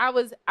Fury, I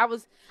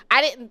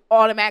didn't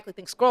automatically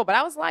think Skrull, but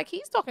I was like,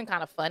 he's talking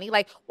kind of funny.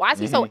 Like, why is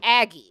he so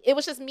aggy? It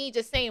was just me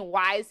just saying,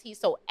 why is he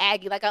so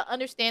aggy? Like, I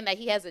understand that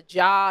he has a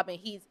job and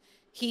he's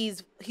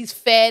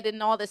fed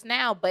and all this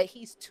now, but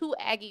he's too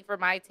aggy for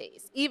my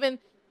taste. Even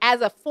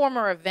as a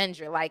former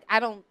Avenger, like,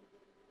 I don't.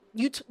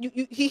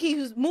 He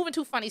was moving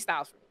too funny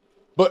styles for me.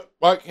 But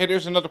okay,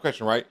 there's another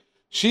question, right?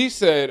 She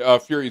said,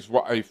 Fury's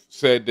wife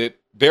said that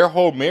their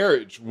whole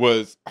marriage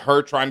was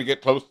her trying to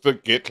get close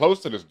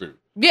to this dude.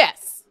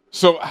 Yes.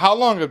 So how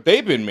long have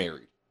they been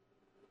married?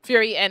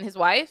 Fury and his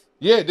wife.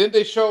 Yeah, didn't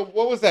they show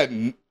what was that?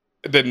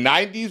 The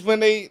 90s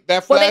when that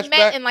flashback? Well, they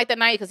met in like the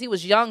 90s because he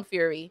was young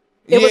Fury.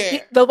 It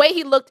was the way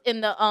he looked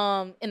in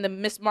the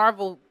Miss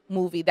Marvel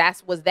movie.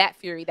 Was that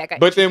Fury that got.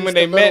 But then when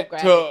they met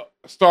graphic. to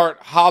start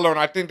hollering,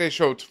 I think they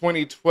showed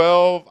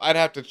 2012. I'd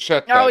have to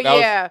check that. Oh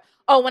yeah.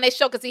 When they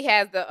show because he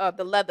has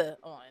the leather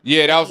on.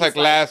 Yeah, that was like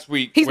last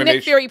week. He's when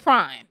Nick Fury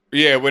Prime.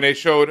 Yeah, when they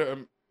showed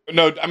him.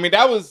 No, I mean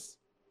that was.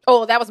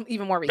 Oh, that was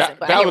even more recent.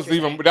 That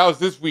was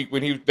this week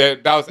when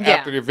that was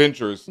after the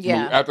Avengers.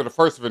 Yeah. After the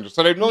first Avengers.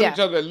 So they've known each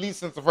other at least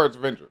since the first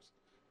Avengers.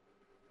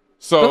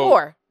 So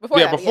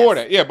before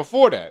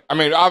that. I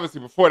mean, obviously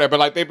before that, but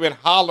like they've been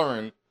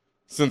hollering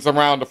since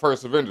around the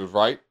first Avengers,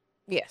 right?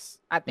 Yes,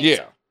 I think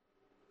so.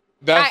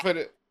 That's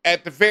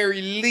at the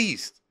very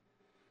least.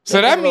 So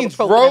that means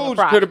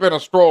Rhodes could have been a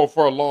Skrull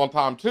for a long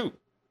time too.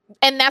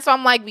 And that's why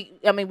I'm like,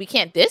 we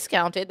can't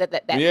discount it.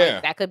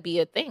 That could be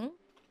a thing.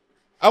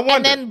 I wonder.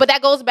 And then, but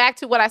that goes back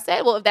to what I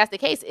said. Well, if that's the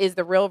case, is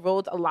the real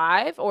Rhodes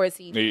alive, or is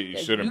he? He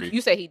shouldn't be. You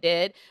say he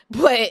did,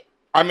 but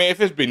I mean, if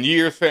it's been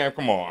years, fam,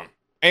 come on.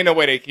 Ain't no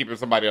way they keeping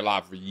somebody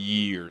alive for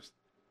years.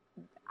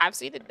 I've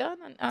seen it done.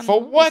 For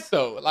what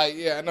though? Like,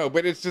 yeah, I know,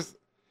 but it's just.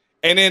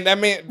 And then that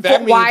means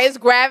why is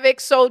Gravik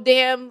so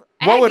damn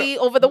aggy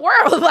over the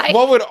world? Like,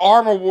 what would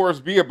Armor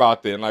Wars be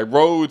about then? Like,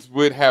 Rhodes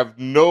would have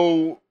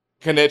no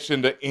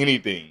connection to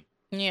anything.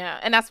 Yeah,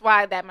 and that's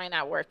why that might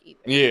not work either.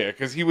 Yeah,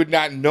 because he would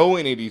not know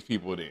any of these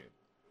people then.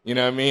 You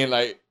know what I mean?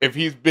 Like, if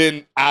he's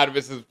been out of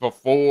it since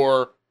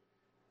before,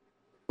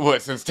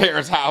 since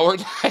Terrence Howard?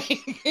 Is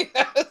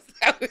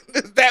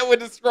that when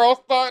the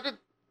Skrull started?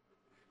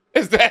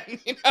 Is that,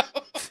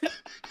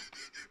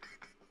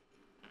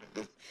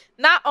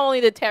 Not only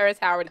did Terrence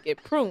Howard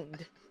get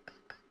pruned,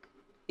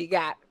 he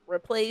got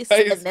replaced,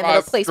 and then the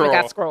replacement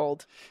got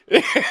scrolled.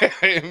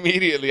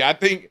 Immediately. I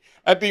think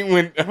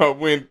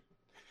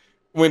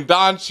when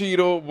Don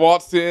Cheadle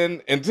walks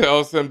in and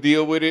tells him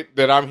deal with it,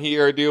 that I'm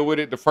here, deal with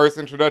it, the first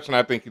introduction,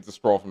 I think he's a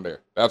Skrull from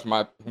there. That's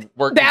my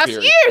working theory. That's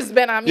years,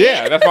 Ben.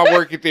 Yeah, that's my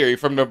working theory.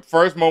 From the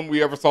first moment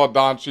we ever saw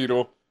Don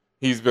Cheadle,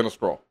 he's been a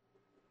Skrull.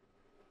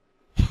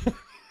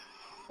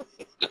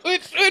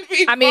 Which would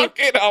be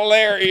fucking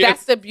hilarious.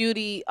 That's the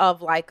beauty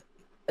of like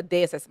a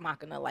Deus Ex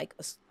Machina, like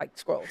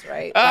Skrulls,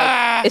 right?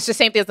 Like, it's the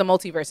same thing as the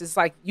multiverse. It's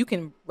like you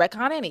can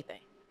retcon anything.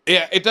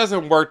 Yeah, it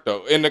doesn't work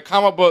though. In the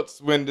comic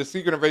books, when the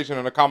Secret Invasion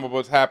in the comic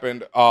books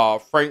happened, not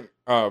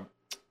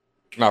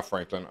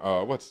Franklin,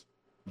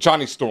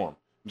 Johnny Storm?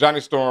 Johnny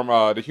Storm,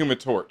 the Human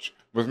Torch,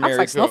 was married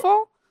to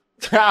Snowfall?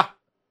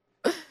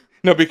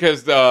 No,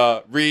 because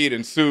Reed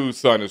and Sue's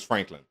son is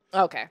Franklin.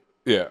 Okay.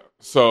 Yeah.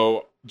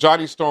 So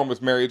Johnny Storm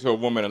was married to a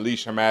woman,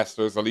 Alicia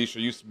Masters. Alicia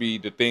used to be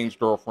the Thing's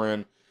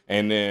girlfriend,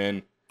 and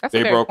then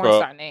they broke up.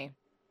 Star name.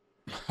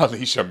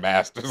 Alicia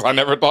Masters. I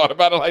never thought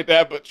about it like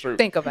that, but true.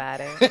 Think about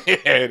it.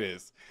 Yeah, it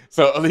is.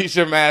 So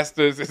Alicia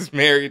Masters is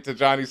married to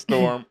Johnny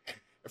Storm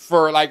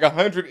for like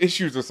 100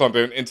 issues or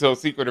something until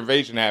Secret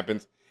Invasion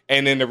happens,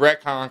 and then the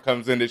retcon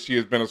comes in that she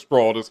has been a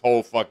Skrull this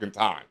whole fucking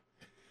time.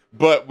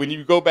 But when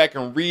you go back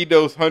and read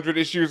those 100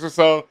 issues or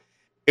so,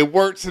 it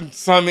works in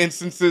some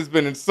instances,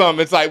 but in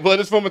some, it's like, well,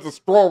 this woman's a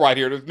Skrull right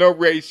here. There's no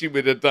way she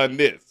would have done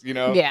this,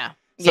 Yeah.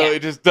 So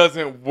it just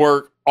doesn't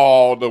work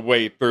all the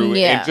way through.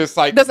 Yeah. And just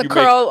like doesn't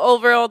curl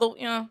over all the,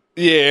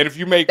 Yeah, and if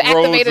you make the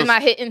Rose activator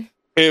not hitting.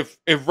 If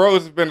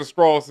Rose has been a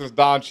Skrull since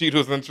Don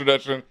Cheadle's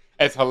introduction,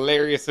 as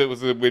hilarious it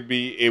would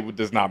be, it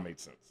does not make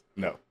sense.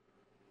 No.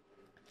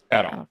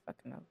 At all. I don't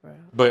fucking know, bro.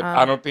 But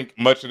I don't think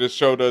much of this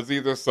show does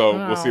either, so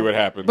we'll see what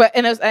happens. But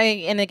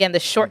and again, the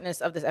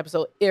shortness of this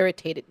episode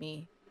irritated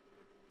me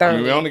thoroughly. I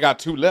mean, we only got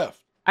 2 left.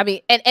 I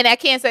mean, and I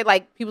can't say,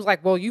 like, people's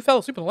like, well, you fell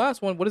asleep in the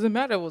last one. What does it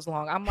matter it was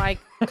long? I'm like,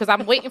 because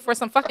I'm waiting for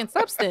some fucking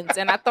substance,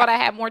 and I thought I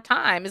had more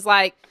time. It's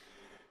like,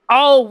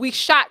 oh, we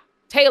shot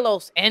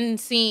Talos, end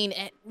scene,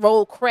 and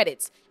roll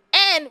credits.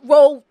 And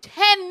roll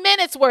 10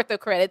 minutes worth of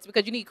credits,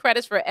 because you need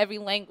credits for every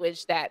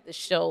language that the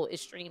show is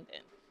streamed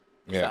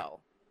in. Yeah. So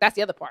that's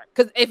the other part.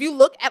 Because if you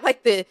look at,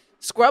 like, the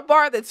scrub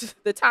bar, that's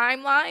the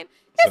timeline,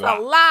 there's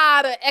a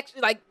lot of extra,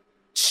 like,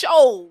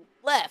 show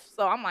left.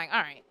 So I'm like,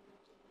 all right.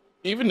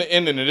 Even the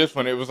ending of this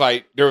one, it was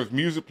like there was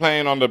music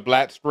playing on the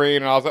black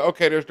screen, and I was like,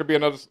 okay, there's to be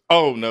another.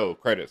 Oh no,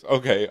 credits.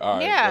 Okay, all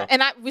right. Yeah, well.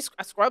 and I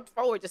scrubbed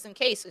forward just in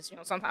case.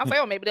 Sometimes like,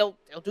 oh, maybe they'll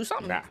do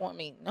something for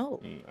me.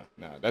 No,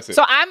 that's it.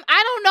 So I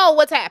don't know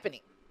what's happening.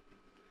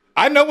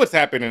 I know what's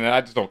happening, and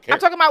I just don't care. I'm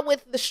talking about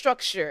with the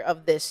structure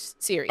of this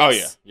series. Oh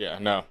yeah.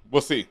 No,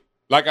 we'll see.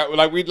 Like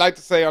we'd like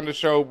to say on the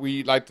show,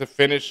 we like to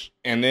finish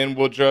and then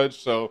we'll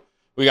judge. So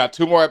we got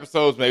 2 more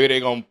episodes. Maybe they're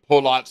gonna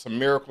pull out some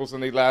miracles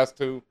in these last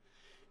 2.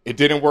 It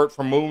didn't work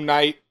for Moon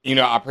Knight.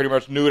 I pretty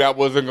much knew that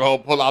wasn't going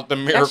to pull out the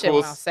miracles. That shit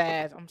went out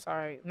sad. I'm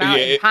sorry. Now,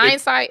 in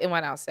hindsight, it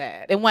went out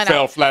sad. It went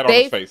fell out flat on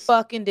his face. They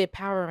fucking did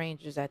Power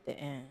Rangers at the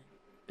end.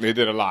 They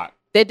did a lot.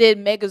 They did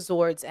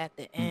Megazords at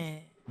the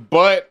end.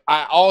 But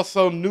I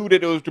also knew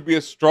that it was to be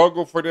a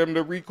struggle for them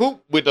to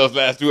recoup with those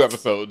last 2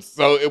 episodes.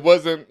 So it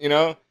wasn't,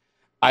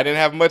 I didn't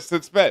have much to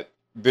expect.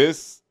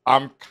 This,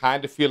 I'm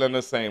kind of feeling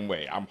the same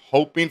way. I'm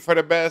hoping for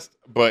the best,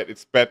 but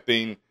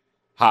expecting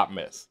hot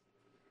mess.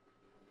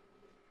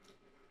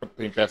 I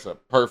think that's a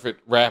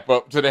perfect wrap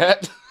up to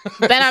that.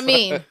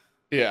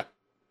 Yeah.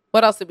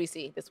 What else did we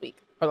see this week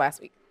or last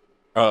week?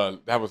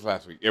 That was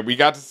last week. Yeah, we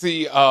got to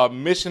see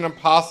Mission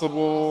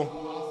Impossible.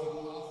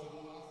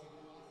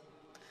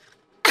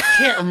 I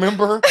can't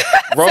remember.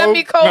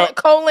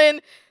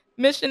 Semicolon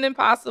Mission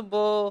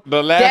Impossible.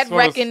 The last Dead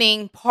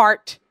Reckoning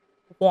Part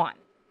 1.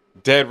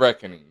 Dead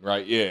Reckoning,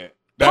 right? Yeah.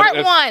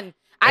 Part 1.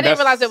 I didn't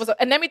realize it was.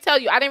 And let me tell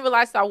you, I didn't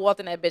realize I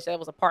walked in that bitch that it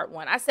was a Part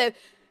 1. I said,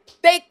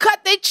 they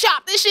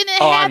chopped this shit in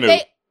half.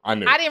 I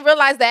knew. I didn't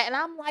realize that. And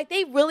I'm like,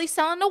 they really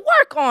selling the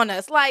work on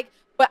us. Like,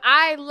 but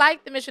I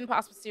like the Mission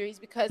Impossible series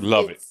because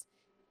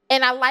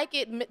and I like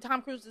it,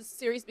 Tom Cruise's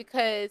series,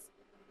 because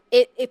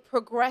it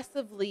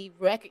progressively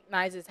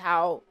recognizes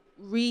how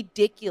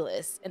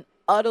ridiculous and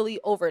utterly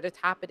over the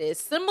top it is.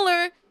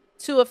 Similar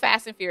to a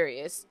Fast and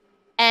Furious.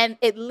 And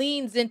it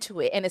leans into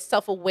it and is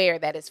self-aware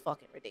that it's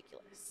fucking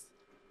ridiculous.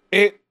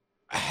 It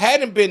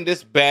hadn't been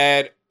this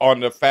bad on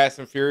the Fast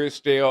and Furious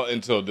scale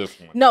until this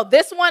one. No,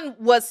 this one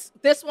was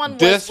Fast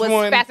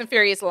and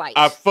Furious light.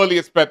 I fully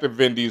expected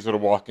Vin Diesel to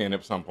walk in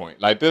at some point.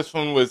 Like, this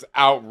one was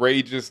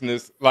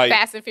outrageousness. Like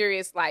Fast and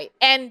Furious light.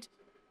 And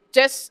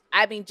just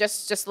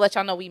to let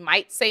y'all know, we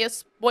might say a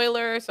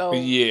spoiler. So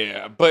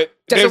yeah, but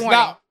there's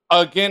not.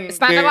 Again,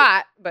 it's not a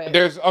lot. But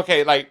there's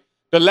like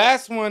the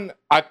last one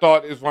I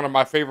thought is one of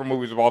my favorite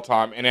movies of all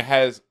time, and it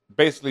has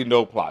basically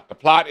no plot. The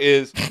plot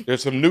is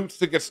there's some newts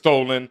that get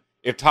stolen.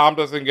 If Tom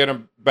doesn't get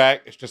them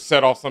back, it's just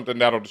set off something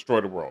that'll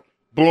destroy the world.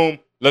 Boom,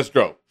 let's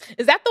go.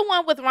 Is that the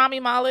one with Rami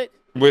Malek?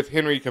 With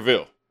Henry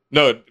Cavill.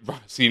 No,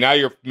 see, now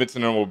you're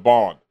mixing them with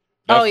Bond.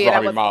 That's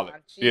Rami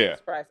Malek. Jesus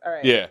Christ. All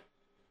right. Yeah.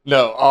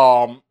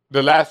 No,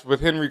 the last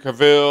with Henry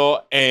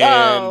Cavill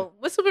and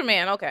with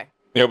Superman. Okay.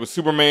 Yeah, with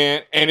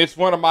Superman, and it's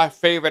one of my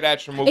favorite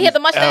action movies he had the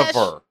mustache?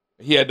 ever.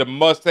 He had the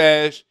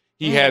mustache.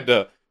 He had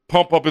to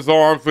pump up his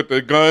arms with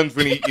the guns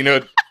when he,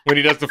 when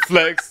he does the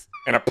flex,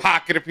 and a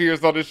pocket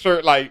appears on his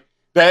shirt. Like,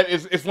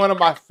 it's one of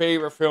my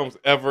favorite films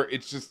ever.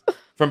 It's just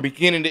from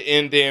beginning to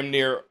end, damn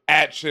near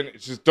action.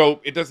 It's just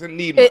dope. It doesn't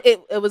need much.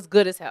 It was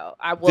good as hell.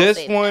 I will say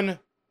this one,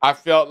 I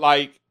felt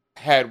like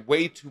had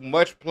way too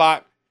much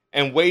plot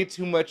and way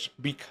too much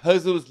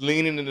because it was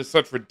leaning into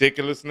such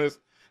ridiculousness.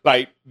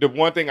 Like, the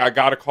one thing I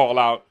gotta call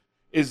out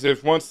is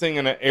there's one scene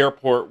in an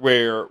airport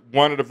where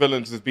one of the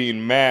villains is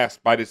being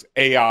masked by this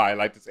AI.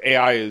 Like, this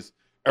AI is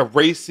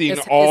erasing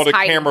all the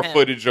camera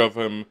footage of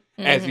him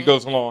as he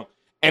goes along.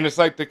 And it's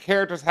like the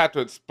characters have to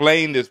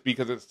explain this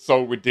because it's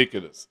so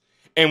ridiculous.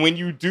 And when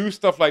you do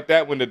stuff like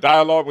that, when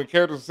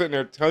characters are sitting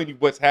there telling you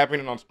what's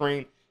happening on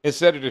screen,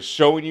 instead of just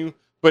showing you,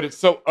 but it's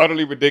so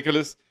utterly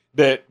ridiculous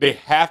that they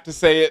have to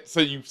say it so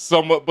you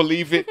somewhat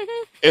believe it,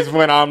 is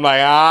when I'm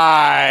like,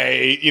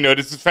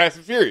 this is Fast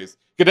and Furious.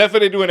 Because that's what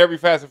they do in every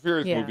Fast and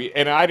Furious movie.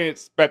 And I didn't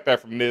expect that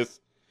from this.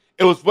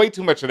 It was way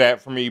too much of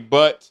that for me,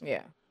 but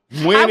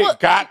when it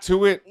got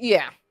to it.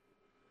 Yeah.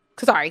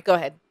 Sorry, go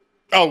ahead.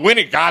 Oh, when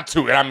it got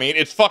to it, I mean,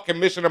 it's fucking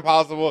Mission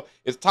Impossible.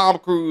 It's Tom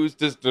Cruise,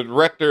 the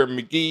director,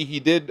 McGee. He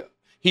did,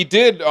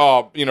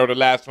 the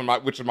last one,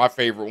 which is my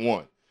favorite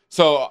one.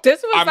 So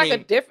This was a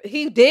different.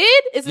 He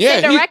did? Is the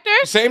same director?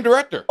 Same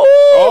director. Ooh,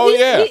 oh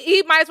yeah.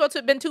 He might as well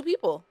have been two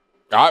people.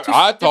 I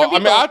thought. I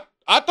mean,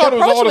 I thought the it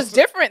was approach all was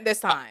different this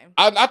time.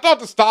 I thought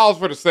the styles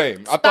were the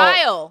same.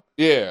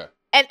 Yeah.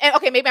 And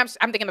okay, maybe I'm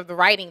thinking of the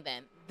writing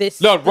then.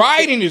 The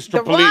writing is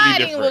completely different.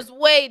 The writing was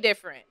way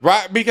different.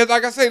 Right? Because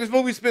like I say, this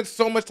movie spent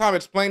so much time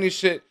explaining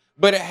shit,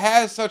 but it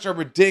has such a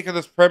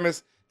ridiculous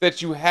premise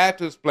that you had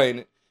to explain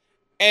it.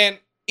 And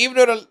even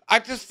though I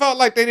just felt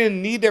like they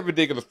didn't need that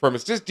ridiculous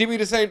premise. Just give me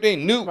the same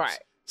thing. Nukes. Right.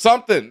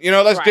 Something.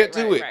 Let's get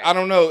to it. Right. I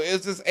don't know.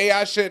 It's this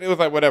AI shit. It was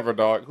like, whatever,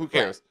 dog. Who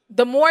cares? Right.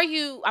 The more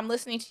I'm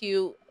listening to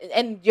you,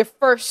 and your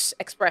first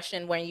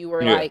expression when you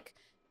were like,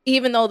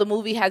 even though the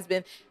movie has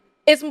been,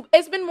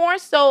 it's been more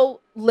so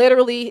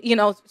literally,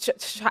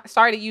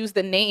 sorry to use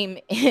the name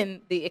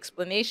in the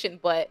explanation,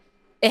 but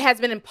it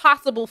has been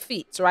impossible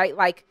feats, right?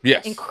 Like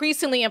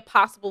increasingly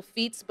impossible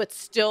feats, but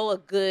still a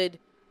good,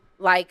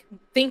 like,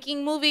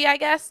 thinking movie, I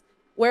guess.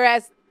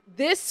 Whereas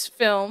this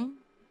film,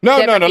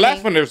 the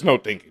last one, there's no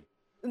thinking.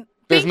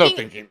 There's no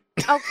thinking.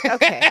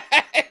 Okay.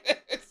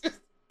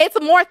 It's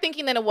more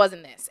thinking than it was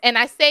in this. And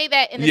I say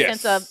that in the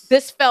sense of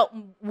this felt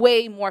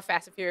way more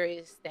Fast and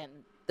Furious than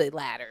the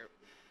latter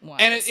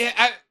ones.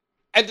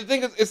 And the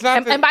thing is, it's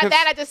not... And by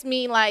that, I just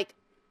mean, like,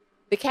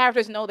 the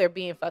characters know they're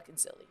being fucking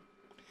silly.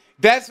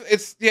 Because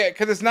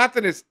it's not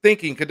that it's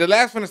thinking. Because the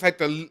last one is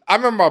like I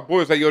remember my boy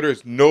was like, yo,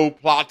 there's no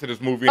plot to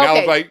this movie. And I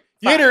was like,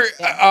 no,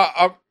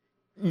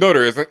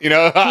 there isn't.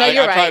 No,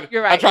 you're right.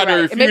 I tried to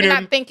refute maybe him.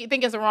 not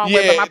thinking is the wrong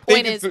word, but my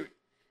point is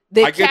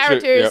the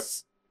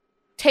characters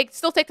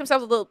still take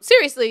themselves a little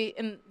seriously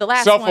in the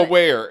last one.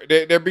 Self-aware.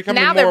 They're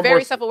becoming now more they're very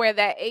more self-aware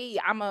that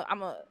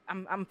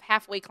I'm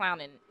halfway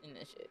clowning in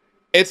this shit.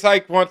 It's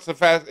like once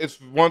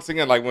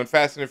again like when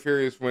Fast and the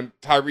Furious, when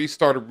Tyrese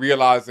started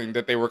realizing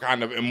that they were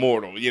kind of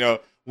immortal.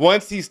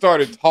 Once he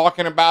started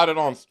talking about it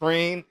on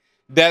screen,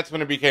 that's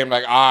when it became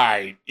like, all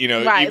right,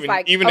 even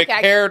the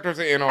characters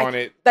are in on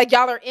it. Like,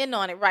 y'all are in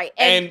on it, right?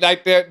 And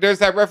like there's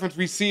that reference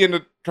we see in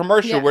the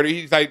commercial where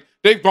he's like,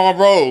 they've gone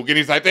rogue, and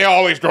he's like, they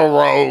always go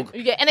rogue.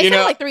 Yeah, and they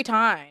said it like 3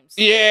 times.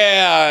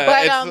 Yeah,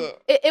 but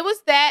it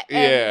was that.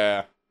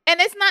 And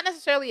it's not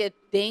necessarily a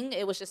thing.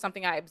 It was just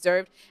something I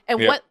observed, and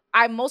what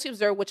I mostly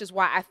observed, which is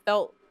why I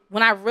felt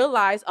when I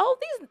realized, oh,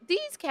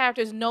 these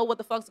characters know what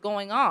the fuck's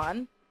going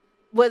on,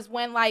 was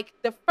when like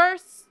the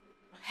first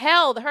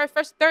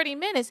 30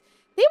 minutes.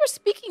 They were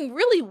speaking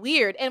really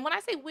weird. And when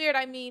I say weird,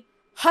 I mean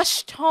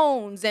hushed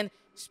tones and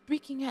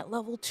speaking at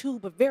level 2,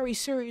 but very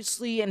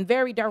seriously and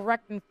very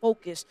direct and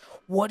focused.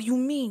 What do you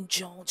mean,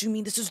 Jones? You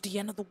mean this is the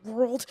end of the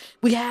world?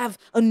 We have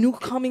a nuke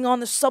coming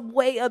on the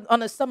subway,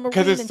 on a submarine.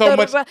 Because it's so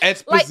much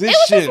exposition. Like, it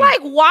was just like,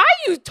 why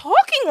are you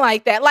talking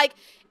like that? Like,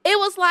 it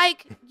was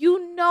like,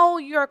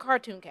 you're a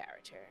cartoon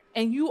character.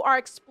 And you are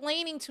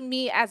explaining to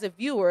me as a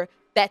viewer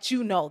that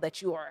you know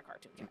that you are a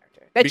cartoon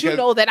character. You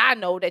know that I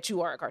know that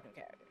you are a cartoon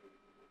character.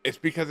 It's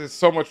because it's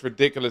so much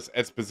ridiculous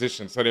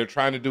exposition. So they're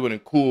trying to do it in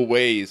cool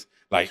ways.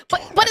 Like,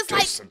 but it's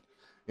like,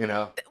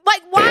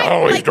 like,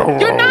 why? Like,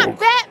 you're not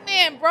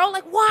Batman, bro.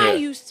 Like, why are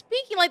you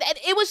speaking like that?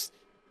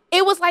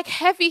 It was like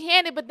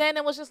heavy-handed, but then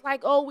it was just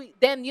like,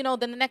 then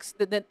the next,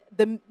 the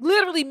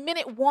literally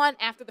minute 1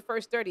 after the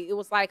first 30, it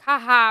was like,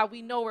 haha,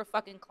 we know we're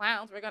fucking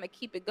clowns. We're going to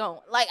keep it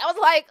going. Like, I was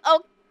like,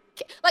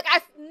 okay. Like,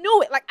 I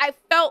knew it. Like, I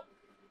felt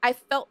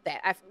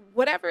that.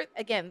 Whatever,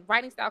 again,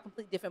 writing style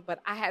completely different, but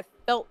I had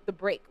felt the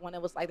break when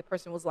it was like the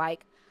person was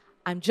like,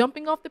 I'm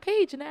jumping off the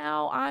page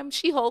now. I'm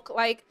She-Hulk.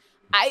 Like,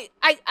 I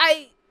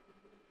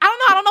don't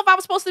know. I don't know if I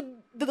was supposed to,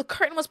 the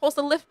curtain was supposed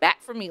to lift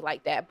back for me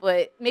like that,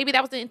 but maybe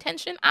that was the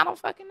intention. I don't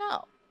fucking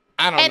know.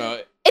 I don't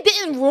know. It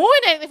didn't ruin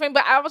anything,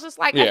 but I was just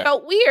like, I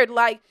felt weird.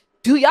 Like,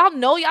 do y'all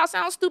know y'all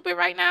sound stupid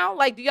right now?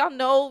 Like, do y'all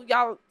know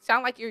y'all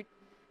sound like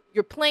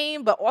you're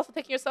playing, but also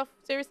taking yourself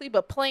seriously,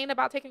 but playing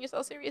about taking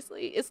yourself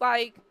seriously? It's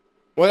like,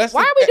 why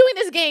are we doing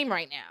this game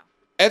right now?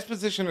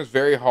 Exposition is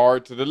very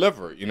hard to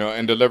deliver,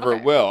 and deliver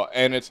it well.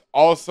 And it's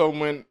also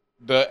when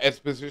the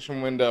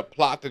exposition, when the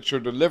plot that you're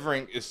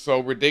delivering is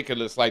so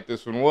ridiculous, like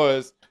this one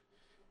was.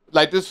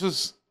 Like, it was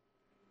just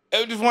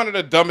one of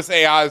the dumbest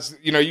AIs.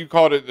 You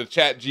called it the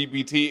Chat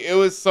GBT. It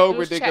was so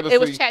ridiculous.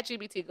 It was Chat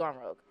GBT gone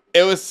rogue.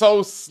 It was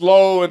so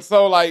slow and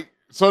so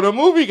so the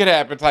movie could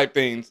happen type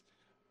things.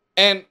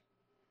 And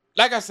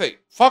like I say,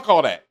 fuck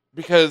all that,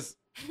 because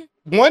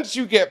once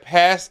you get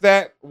past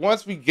that,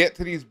 once we get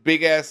to these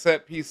big ass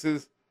set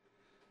pieces,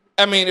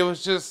 I mean, it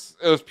was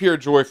pure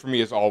joy for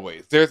me as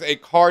always. There's a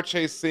car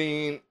chase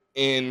scene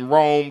in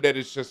Rome that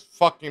is just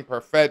fucking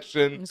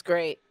perfection. It's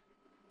great.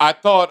 I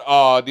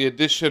thought the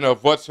addition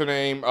of what's her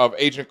name of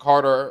Agent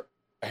Carter,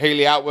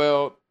 Haley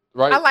Atwell,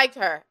 right? I liked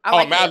her.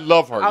 I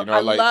love her.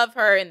 I love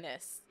her in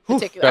this.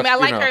 Particular. I mean, I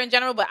like her in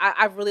general, but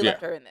I really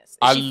loved her in this.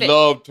 I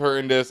loved her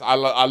in this. I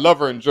love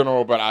her in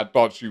general, but I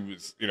thought she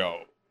was,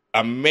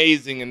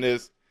 amazing in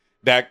this.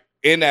 That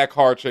in that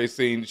car chase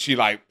scene, she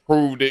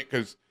proved it,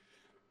 because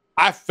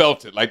I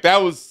felt it. Like,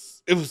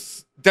 that's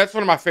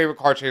one of my favorite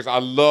car chases. I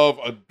love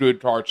a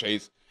good car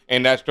chase,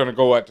 and that's gonna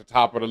go at the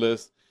top of the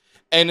list.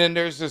 And then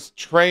there's this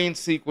train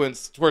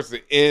sequence towards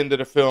the end of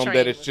the film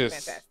that is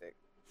just fantastic.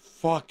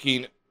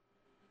 fucking.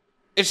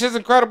 It's just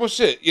incredible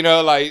shit, you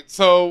know. Like,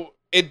 so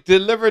it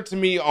delivered to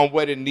me on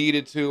what it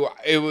needed to.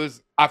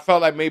 I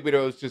felt like maybe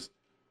there was just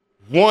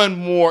one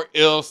more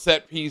ill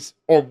set piece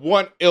or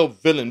one ill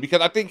villain,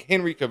 because I think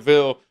Henry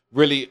Cavill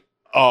really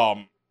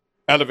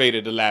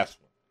elevated the last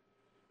one.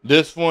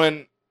 This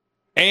one,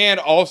 and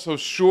also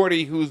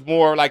Shorty, who's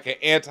more like an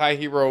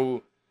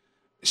anti-hero,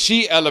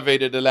 she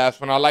elevated the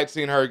last one. I like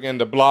seeing her again,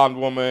 the blonde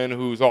woman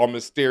who's all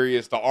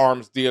mysterious, the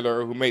arms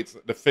dealer who makes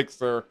the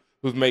fixer,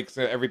 who makes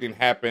everything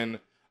happen.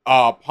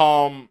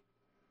 Palm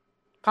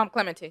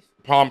Clemente,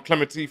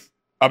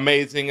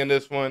 amazing in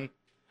this one.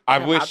 I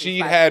wish she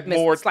had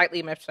more.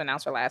 Slightly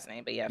mispronounced her last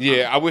name, but yeah.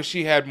 Yeah, I wish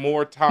she had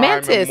more time.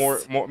 Mantis.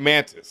 And more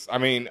Mantis. I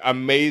mean,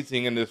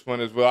 amazing in this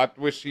one as well. I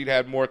wish she'd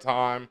had more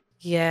time.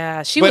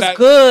 Yeah, she was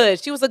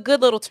good. She was a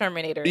good little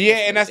Terminator. Yeah,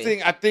 and that's the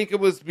thing. I think it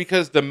was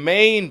because the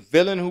main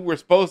villain who we're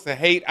supposed to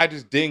hate, I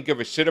just didn't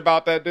give a shit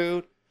about that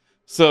dude.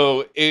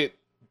 So you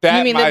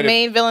mean the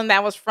main villain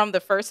that was from the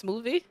first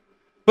movie?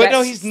 But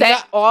no, he's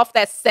not.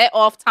 That set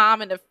off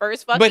Tom in the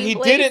first fucking But he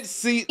place? didn't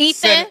see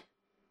Ethan.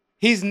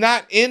 He's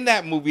not in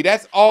that movie.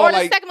 That's all. Or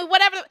the second movie,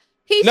 whatever.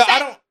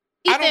 I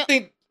don't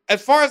think.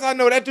 As far as I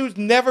know, that dude's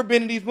never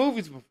been in these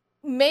movies before.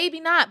 Maybe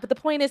not, but the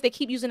point is they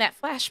keep using that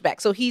flashback.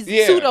 So he's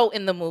pseudo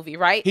in the movie,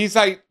 right? He's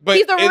like, but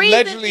he's the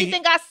reason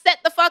Ethan got set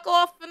the fuck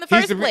off in the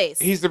first place.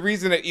 He's the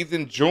reason that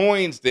Ethan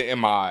joins the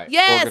MI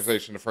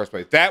organization in the first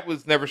place. That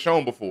was never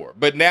shown before.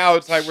 But now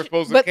it's like we're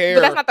supposed to care.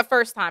 But that's not the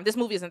first time. This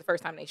movie isn't the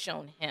first time they've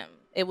shown him.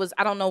 It was,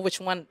 I don't know which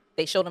one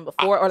they showed him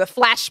before or the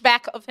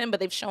flashback of him, but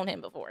they've shown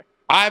him before.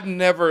 I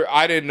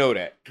didn't know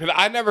that. Because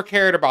I never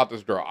cared about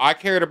this girl. I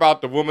cared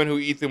about the woman who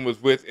Ethan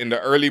was with in the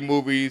early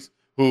movies,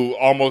 who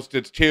almost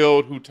gets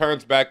killed, who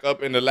turns back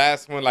up in the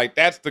last one. Like,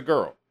 that's the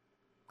girl,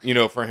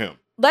 for him.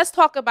 Let's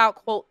talk about,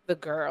 quote, the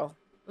girl.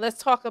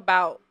 Let's talk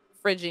about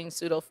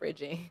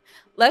pseudo-fridging.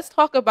 Let's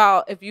talk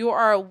about if you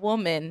are a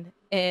woman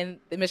in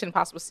the Mission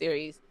Impossible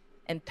series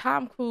and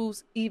Tom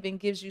Cruise even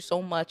gives you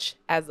so much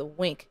as a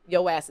wink,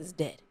 your ass is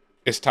dead.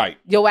 It's tight.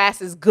 Your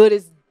ass is good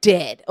as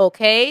dead,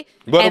 okay?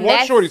 But the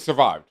one shorty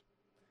survived.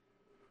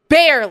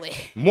 Barely.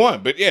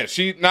 One, but yeah,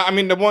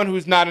 the one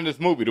who's not in this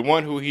movie, the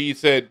one who he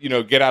said,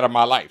 get out of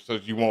my life so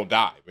that you won't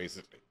die,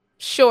 basically.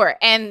 Sure,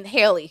 and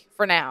Haley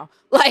for now.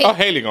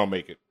 Haley gonna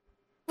make it.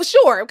 Well,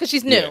 sure, because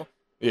she's new.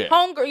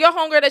 Yeah. Your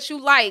homegirl that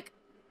you like.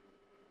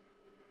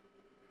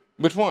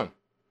 Which one?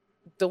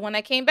 The one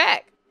that came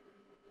back.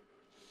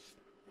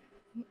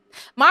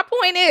 My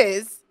point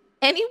is,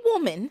 any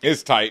woman.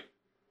 It's tight.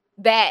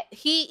 That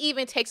he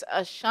even takes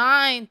a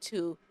shine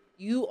to,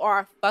 you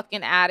are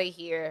fucking out of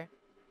here.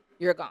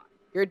 You're gone.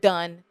 You're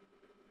done.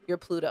 You're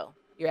Pluto.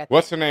 You're at.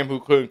 What's her name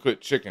who couldn't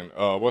cook chicken?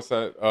 What's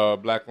that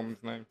black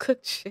woman's name?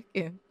 Cook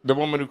chicken. The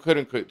woman who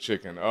couldn't cook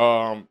chicken.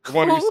 The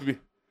one who used to be.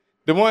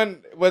 The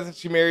one, wasn't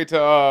she married to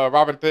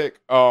Robin Thicke?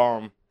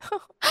 Oh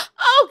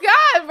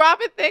God,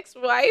 Robin Thicke's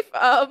wife.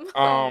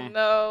 Oh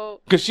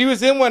no. Because she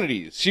was in one of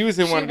these. She was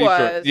in one of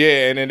these.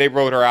 Yeah, and then they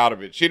wrote her out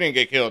of it. She didn't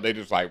get killed. They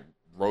just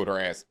wrote her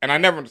ass. And I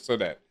never understood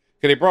that.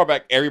 Because they brought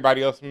back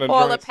everybody else from the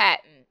joints.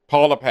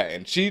 Paula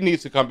Patton. She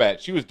needs to come back.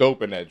 She was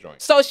dope in that joint.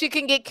 So she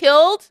can get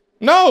killed?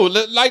 No,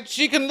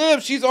 she can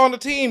live. She's on the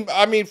team.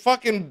 I mean,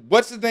 fucking,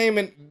 what's his name?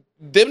 And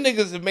them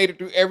niggas have made it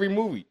through every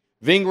movie.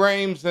 Ving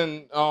Rhames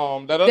and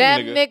that other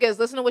nigga. Them niggas,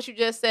 listen to what you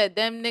just said.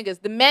 Them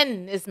niggas, the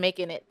men is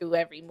making it through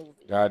every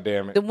movie. God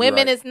damn it. The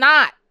women is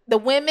not. The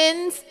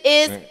women's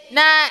is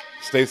not.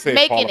 Stay safe,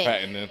 making Paula it.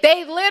 Patton. Then.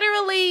 They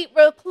literally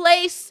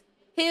replace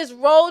his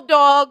road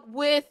dog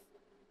with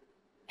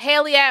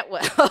Haley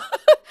Atwell.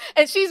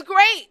 And she's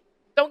great.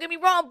 Don't get me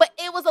wrong, but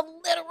it was a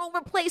literal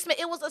replacement.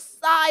 It was a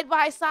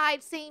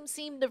side-by-side,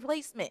 same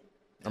replacement.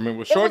 I mean,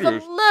 with Shorty, it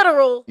was a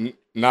literal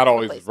not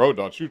always his road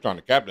dog. She was trying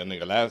to cap that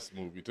nigga last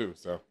movie, too.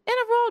 So in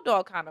a road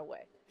dog kind of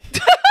way.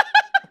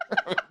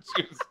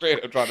 She was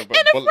straight up trying to put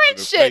bullets in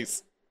his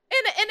face.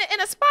 In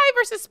a spy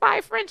versus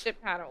spy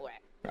friendship kind of way.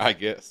 I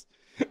guess.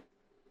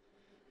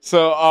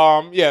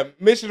 So,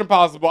 Mission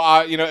Impossible,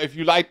 if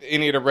you liked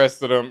any of the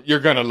rest of them, you're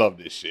going to love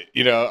this shit.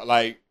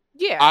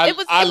 Yeah, I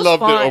loved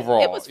fun. it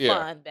overall. It was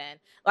fun, Ben.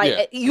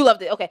 You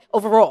loved it. Okay,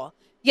 overall.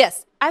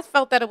 Yes, I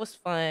felt that it was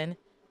fun.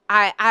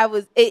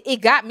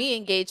 It got me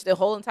engaged the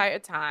whole entire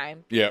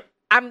time. Yeah.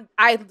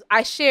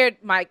 I shared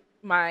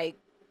my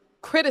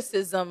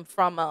criticism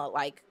from a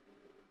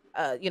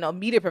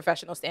media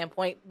professional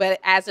standpoint, but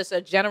as just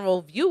a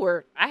general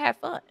viewer, I had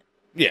fun.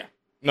 Yeah.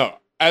 No,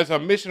 as a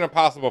Mission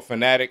Impossible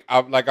fanatic,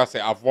 like I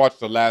said, I've watched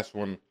the last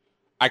one.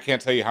 I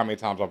can't tell you how many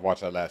times I've watched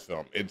that last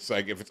film. It's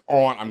like, if it's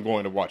on, I'm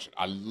going to watch it.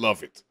 I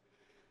love it.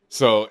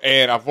 So,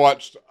 and I've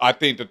watched, I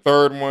think the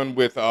third one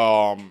with,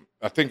 I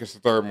think it's the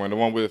third one. The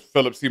one with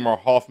Philip Seymour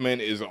Hoffman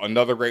is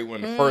another great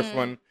one. The first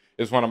one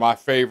is one of my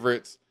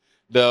favorites.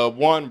 The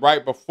one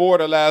right before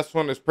the last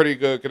one is pretty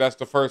good because that's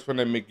the first one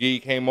that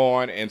McGee came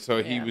on. And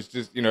so he was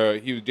just, he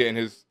was getting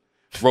his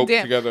ropes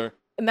together.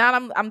 now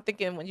I'm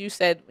thinking when you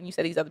said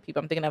these other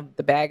people, I'm thinking of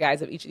the bad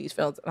guys of each of these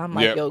films, and I'm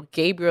like, Yep. yo,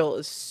 Gabriel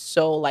is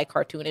so like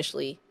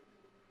cartoonishly.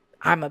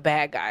 I'm a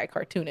bad guy,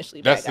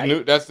 cartoonishly bad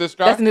guy. That's this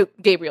guy. That's the new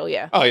Gabriel,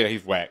 yeah. Oh yeah,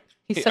 he's whack.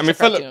 He's such a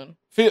cartoon.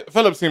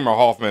 Philip Seymour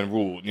Hoffman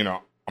ruled. You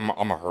know, I'm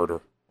a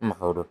herder. I'm a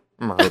herder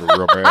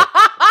real bad.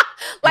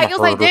 Like it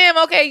was like, damn,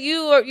 okay,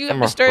 you have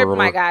disturbed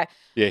my guy.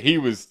 Yeah, he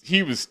was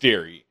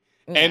scary.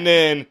 Yeah. And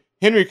then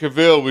Henry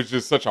Cavill was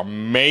just such a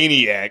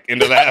maniac in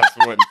the last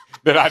one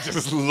that I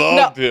just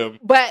loved him.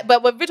 But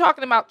when we're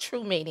talking about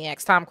true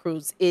maniacs, Tom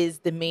Cruise is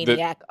the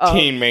maniac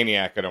teen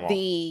maniac of them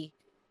all.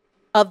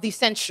 Of the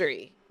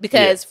century.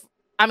 Because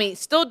I mean,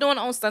 still doing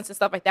own stunts and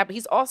stuff like that, but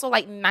he's also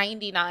like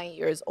 99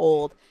 years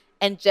old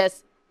and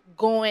just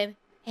going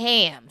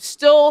ham.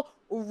 Still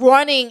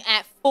running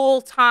at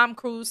full Tom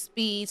Cruise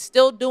speed,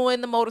 still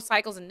doing the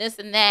motorcycles and this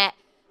and that.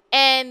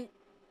 And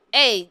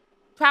hey,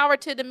 power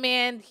to the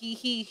man.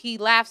 He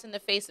laughs in the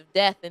face of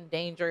death and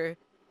danger.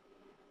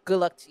 Good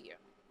luck to you.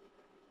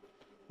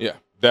 Yeah,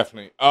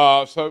 definitely.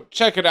 So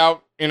check it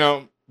out. You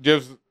know,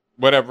 gives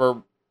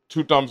whatever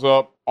 2 thumbs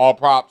up, all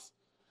props.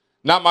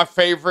 Not my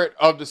favorite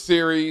of the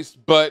series,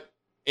 but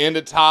in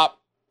the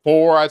top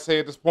 4, I'd say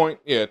at this point.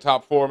 Yeah,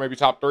 top 4, maybe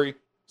top 3.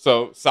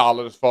 So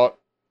solid as fuck.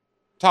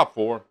 Top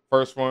 4.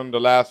 First one, the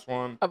last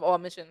one. Of all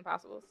Mission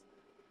Impossibles?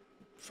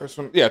 First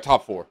one, yeah,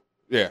 top 4.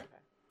 Yeah. Okay.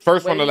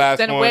 First one, the last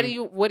one. Then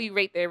what do you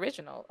rate the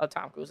original of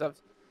Tom Cruise of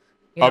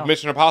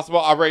Mission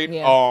Impossible? I rate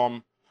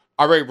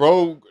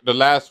Rogue, the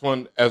last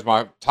one, as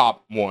my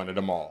top one of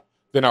them all.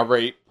 Then I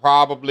rate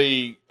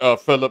probably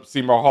Philip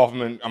Seymour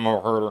Hoffman, I'm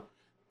a herder.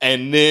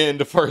 And then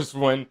the first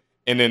one,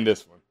 and then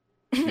this one.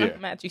 Yeah.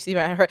 Matt, you see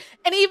my hurt.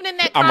 And even in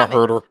that I'm a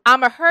herder.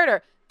 I'm a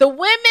herder. The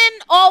women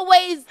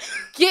always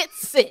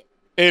gets it.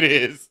 It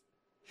is.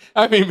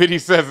 I mean, but he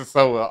says it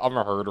so well. I'm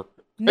a herder.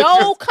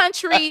 No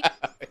country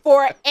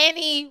for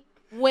any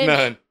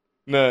women.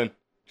 None.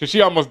 Because she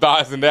almost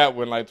dies in that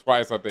one like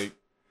twice, I think.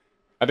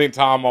 I think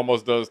Tom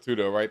almost does too,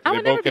 though, right? I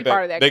would never be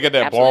part of that. They get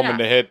that bomb in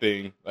the head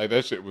thing. Like,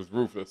 that shit was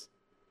ruthless.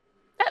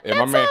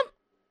 My man.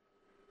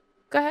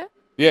 Go ahead.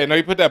 Yeah, no,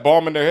 you put that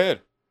bomb in their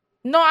head.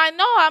 No, I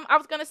know. I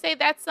was gonna say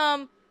that's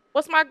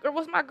what's my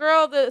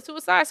girl, the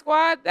Suicide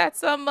Squad?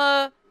 That's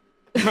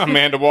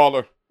Amanda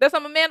Waller. That's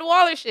some Amanda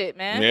Waller shit,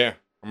 man. Yeah,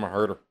 I'm a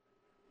herder.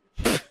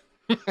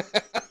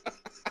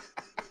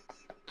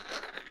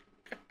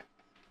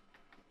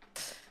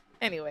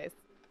 Anyways,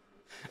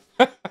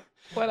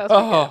 what else we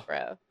got,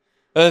 bro?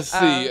 Let's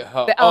see.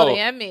 The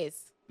Emmys.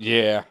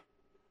 Yeah.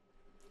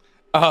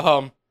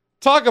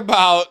 Talk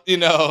about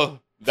the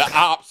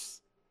ops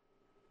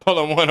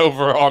pulling one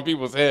over on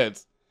people's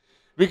heads,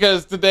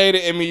 because today the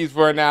Emmys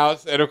were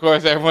announced, and of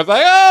course everyone's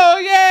like, "Oh,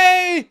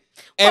 yay!"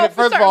 And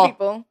first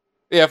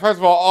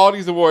of all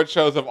these award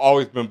shows have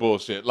always been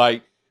bullshit.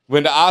 Like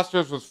when the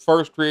Oscars was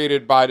first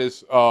created by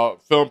this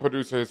film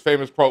producer, his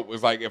famous quote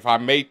was like, "If I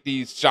make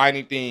these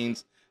shiny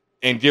things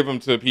and give them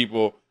to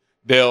people,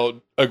 they'll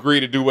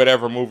agree to do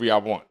whatever movie I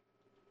want."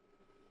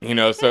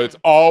 So it's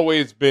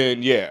always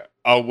been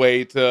a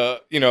way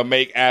to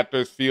make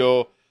actors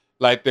feel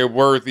like they're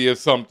worthy of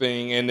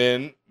something, and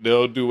then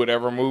they'll do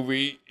whatever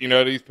movie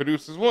these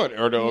producers want,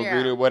 or they'll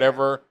agree to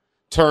whatever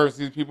terms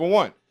these people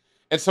want.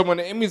 And so when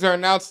the Emmys are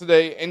announced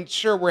today, and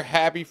sure, we're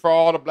happy for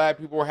all the black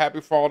people, we're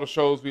happy for all the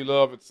shows we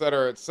love, et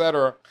cetera, et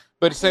cetera.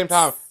 But at the same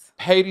time,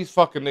 pay these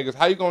fucking niggas.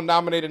 How you gonna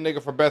nominate a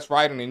nigga for best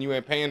writing and you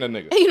ain't paying the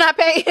nigga? You're not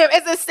paying him.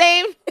 It's the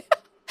same.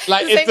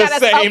 Like it's the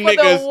same niggas.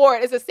 The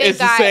award. It's the same guy. It's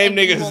the same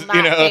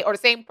niggas, or the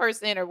same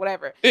person or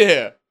whatever.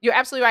 Yeah, you're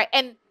absolutely right.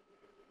 And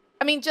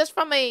I mean, just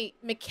from a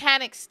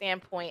mechanic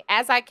standpoint,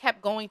 as I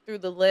kept going through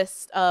the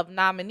list of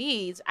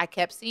nominees, I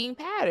kept seeing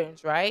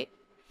patterns. Right.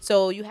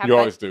 So you have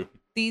always do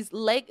these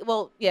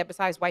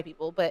besides white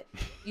people, but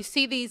you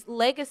see these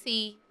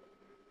legacy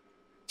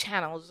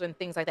channels and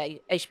things like that.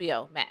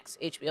 HBO Max,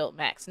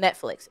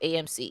 Netflix,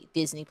 AMC,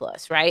 Disney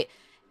Plus, right?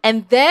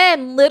 And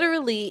then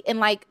literally in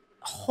like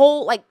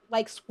whole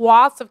like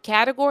swaths of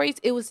categories,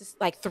 it was just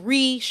like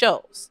 3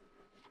 shows.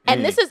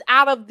 And this is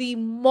out of the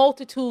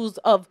multitudes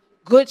of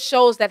good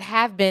shows that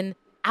have been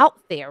out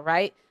there,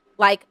 right?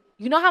 Like,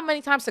 you know how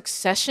many times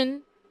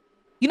Succession,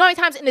 you know how many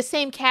times in the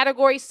same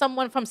category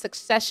someone from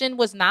Succession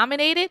was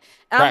nominated?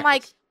 And I'm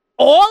like,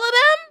 all of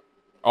them?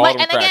 All like,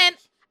 of them. And again,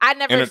 I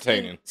never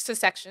seen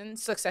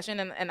Succession,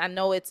 and I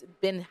know it's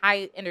been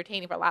high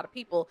entertaining for a lot of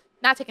people,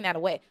 not taking that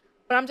away.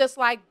 But I'm just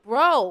like,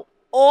 bro,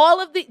 all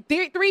of the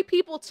 3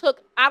 people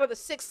took out of the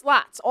 6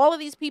 slots, all of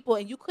these people,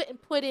 and you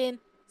couldn't put in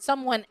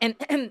someone,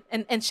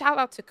 and shout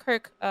out to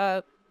Kirk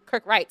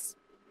Wrights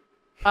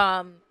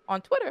on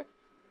Twitter.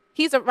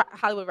 He's a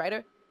Hollywood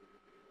writer.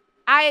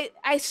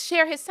 I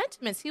share his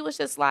sentiments. He was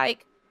just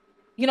like,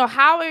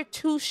 how are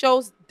 2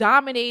 shows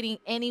dominating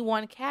any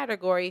one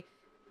category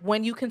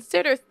when you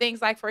consider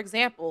things like, for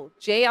example,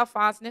 J.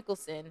 Alphonse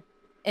Nicholson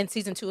in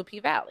season 2 of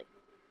P-Valley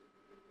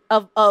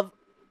of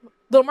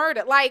The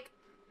Murder. Like,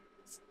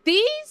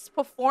 these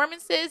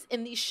performances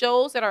in these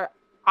shows that are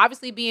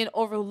obviously being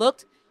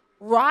overlooked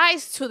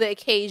rise to the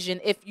occasion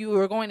if you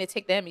were going to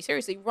take the Emmy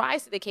seriously.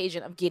 Rise to the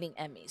occasion of getting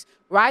Emmys.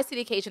 Rise to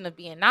the occasion of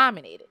being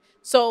nominated.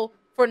 So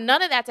for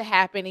none of that to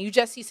happen, and you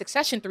just see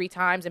Succession 3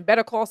 times and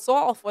Better Call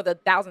Saul for the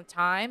 1,000th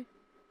time,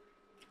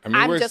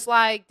 I'm just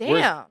like,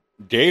 damn.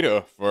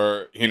 Gator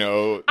for, you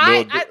know,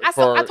 I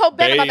told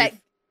Ben about that.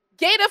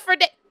 Gator for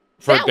that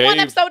Dave, one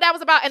episode that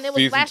was about, and it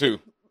was last 2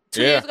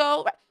 years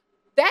ago.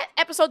 That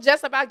episode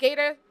just about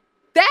Gator,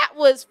 that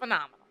was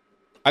phenomenal.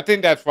 I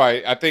think that's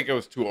why. I think it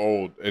was too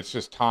old. It's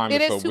just time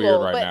is so weird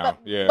right now.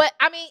 But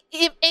I mean,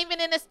 even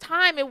in this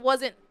time, it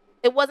wasn't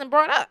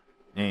brought up.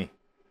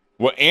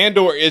 Well,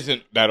 Andor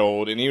isn't that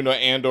old, and even though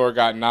Andor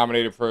got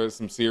nominated for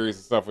some series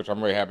and stuff, which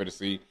I'm really happy to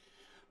see,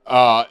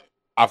 I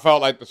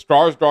felt like the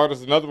Skarsgård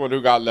is another one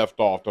who got left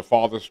off. The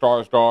father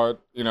Skarsgård,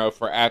 you know,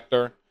 for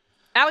actor.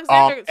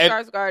 Alexander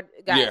Skarsgård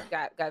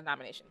got a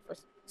nomination for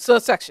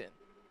Succession.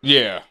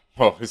 Yeah.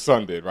 Well, his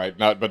son did, right?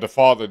 But the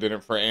father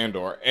didn't for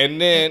Andor. And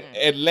then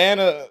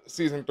Atlanta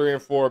season 3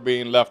 and 4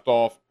 being left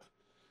off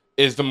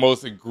is the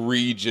most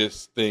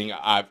egregious thing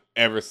I've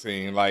ever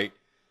seen. Like,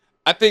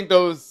 I think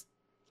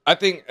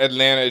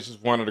Atlanta is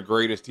just one of the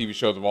greatest TV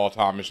shows of all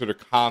time. It should have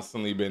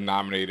constantly been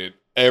nominated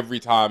every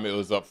time it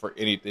was up for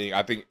anything.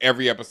 I think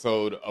every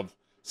episode of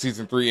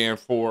season 3 and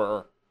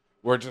 4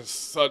 were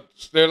just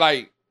they're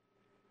like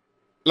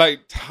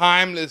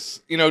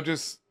timeless, you know,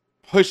 just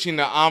pushing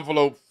the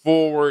envelope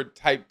forward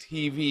type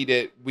TV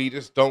that we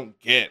just don't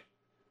get.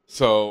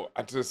 So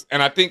I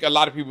think a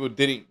lot of people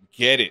didn't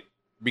get it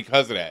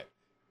because of that.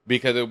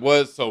 Because it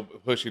was so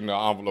pushing the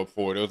envelope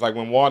forward. It was like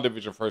when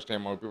WandaVision first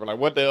came on, people were like,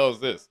 what the hell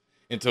is this?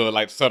 Until it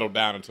like settled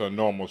down into a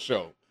normal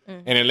show.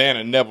 And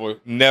Atlanta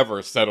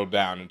never settled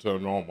down into a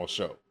normal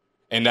show.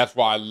 And that's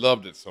why I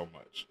loved it so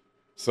much.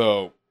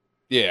 So,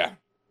 yeah.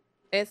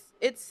 It's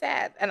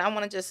sad. And I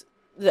want to just,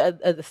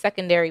 the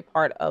secondary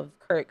part of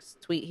Kirk's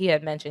tweet, he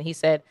had mentioned, he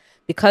said,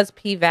 because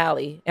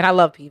P-Valley, and I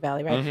love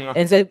P-Valley, right?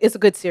 And it's a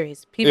good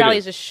series. P-Valley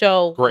is a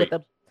show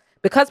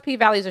because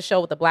P-Valley is a show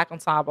with a black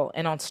ensemble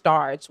and on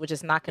Starz, which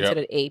is not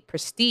considered a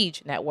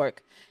prestige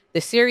network,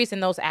 the series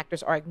and those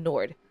actors are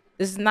ignored.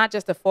 This is not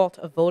just the fault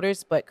of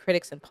voters, but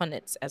critics and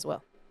pundits as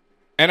well.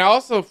 And I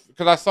also,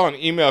 because I saw an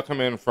email come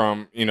in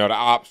from, you know, the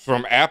ops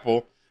from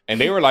Apple,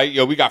 and they were like,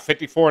 yo, we got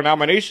 54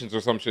 nominations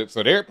or some shit.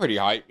 So they're pretty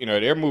hype. You know,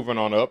 they're moving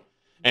on up.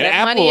 And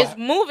that money is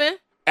moving.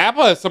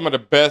 Apple has some of the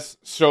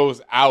best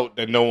shows out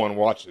that no one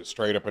watches,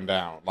 straight up and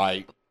down.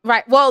 Like,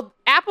 right. Well,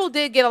 Apple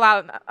did get a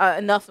lot of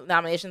enough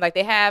nominations. Like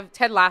they have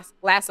Ted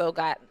Lasso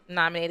got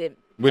nominated,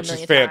 which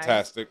is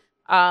fantastic.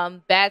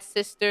 Bad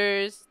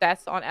Sisters,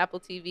 that's on Apple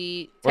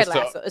TV.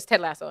 It's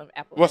Ted Lasso on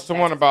Apple. What's the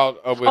one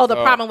about? The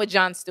Problem with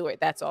Jon Stewart.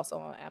 That's also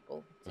on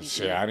Apple TV.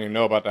 Shit, I didn't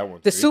know about that one.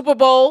 The Super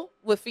Bowl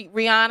with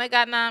Rihanna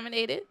got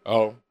nominated.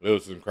 Oh, it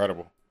was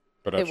incredible.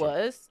 It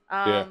was.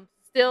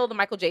 Still, the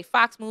Michael J.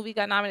 Fox movie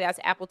got nominated. That's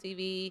Apple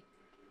TV.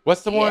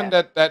 What's the one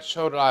that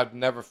show that I've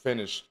never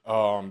finished?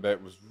 That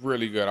was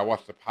really good. I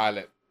watched the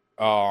pilot.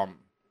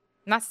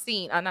 Not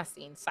seen.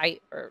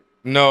 Sight or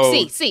no.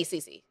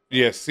 See.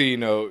 Yeah,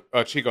 no.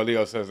 Chico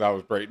Leo says that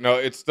was great. No,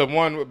 it's the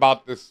one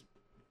about this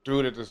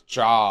dude at this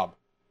job.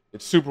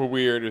 It's super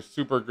weird. It's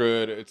super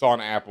good. It's on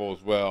Apple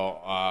as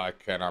well. I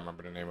cannot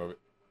remember the name of it.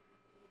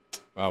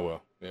 Oh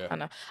well, yeah. I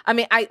know. I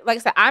mean, like I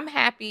said, I'm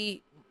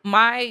happy.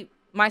 My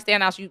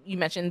standouts, you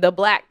mentioned the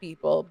black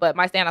people, but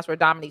my standouts were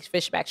Dominique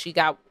Fishback. She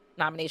got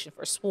nomination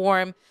for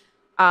Swarm.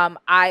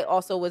 I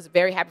also was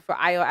very happy for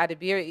Ayo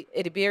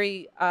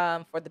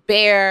Edebiri for The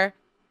Bear.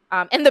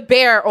 And The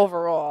Bear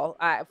overall.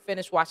 I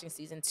finished watching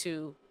season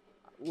 2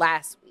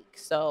 last week.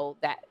 So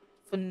that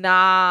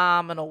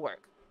phenomenal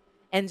work.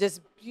 And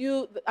just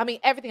I mean,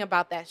 everything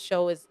about that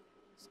show is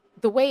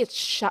the way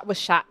it's was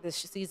shot this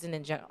season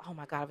in general. Oh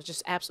my God, it was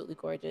just absolutely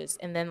gorgeous.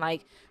 And then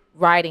like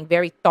writing,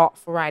 very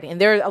thoughtful writing.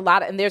 And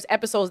there's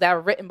episodes that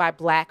are written by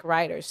black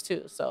writers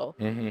too. So,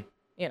 you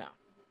know.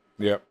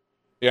 Yep.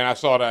 Yeah, and I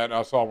saw that.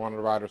 I saw one of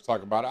the writers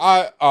talk about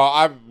it.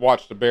 I've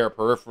watched The Bear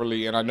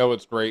peripherally, and I know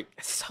it's great.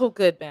 It's so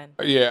good, Ben.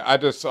 Yeah, I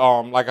just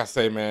like I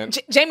say, man.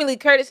 Jamie Lee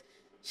Curtis,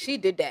 she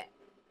did that.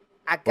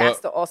 I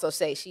got to also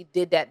say she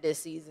did that this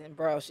season,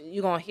 bro.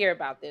 You're gonna hear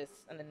about this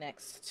in the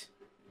next.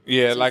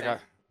 Yeah, season.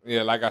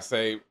 like I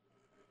say,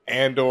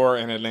 Andor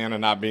and Atlanta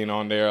not being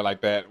on there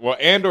like that. Well,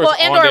 Andor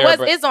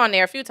is on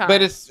there a few times,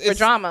 but it's for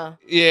drama.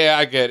 Yeah,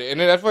 I get it, and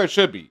that's where it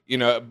should be, you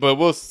know. But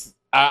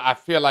I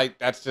feel like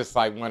that's just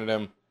like one of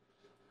them.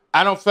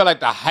 I don't feel like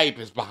the hype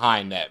is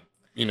behind that,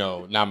 you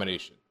know,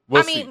 nomination.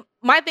 We'll see.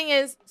 My thing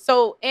is,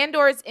 so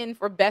Andor is in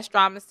for Best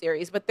Drama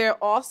Series, but they're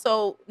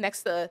also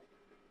next to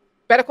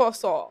Better Call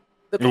Saul,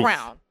 The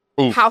Crown,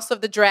 House of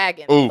the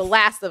Dragon, The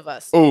Last of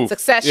Us,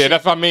 Succession. Yeah,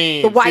 that's what I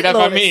mean. The White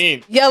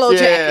Lotus, Yellow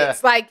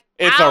Jackets. Like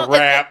it's a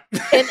wrap.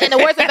 And the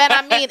words of that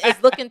I mean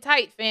is looking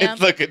tight, fam.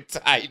 It's looking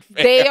tight,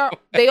 fam.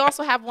 They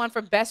also have one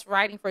for Best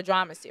Writing for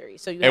Drama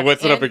Series. So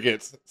what's it up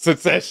against?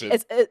 Succession.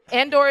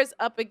 Andor is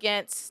up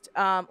against.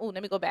 Let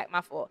me go back. My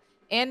fault.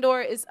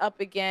 Andor is up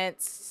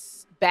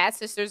against Bad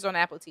Sisters on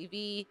Apple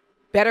TV,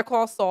 Better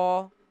Call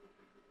Saul,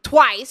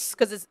 twice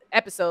because it's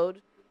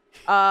episode.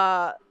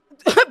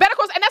 Better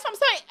Call, and that's what I'm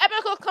saying.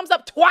 Better Call comes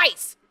up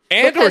twice.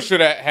 Andor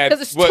should have had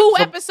because it's two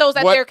episodes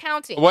that they're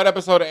counting. What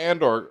episode of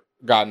Andor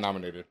got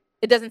nominated?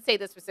 It doesn't say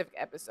the specific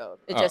episode.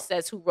 It just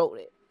says who wrote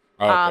it.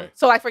 Okay.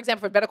 So, like for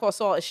example, for Better Call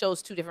Saul, it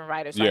shows two different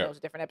writers. So I know it's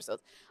different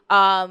episodes.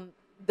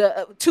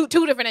 The two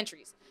different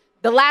entries.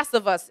 The Last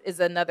of Us is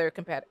another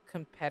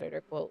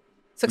competitor. Quote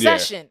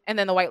Succession, and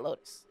then The White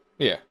Lotus.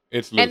 Yeah,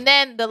 it's losing. And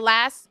then the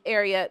last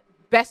area,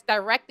 best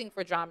directing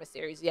for drama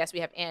series. Yes, we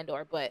have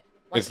Andor, but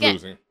once again,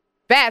 losing.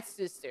 Bad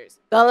Sisters,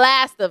 The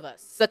Last of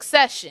Us,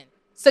 Succession.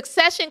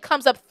 Succession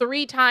comes up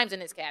 3 times in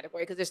this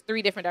category because there's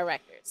 3 different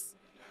directors.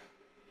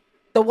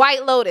 The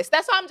White Lotus.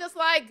 That's why I'm just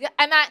like,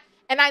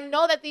 and I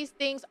know that these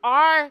things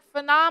are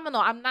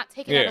phenomenal. I'm not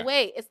taking that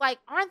away. It's like,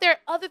 aren't there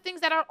other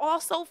things that are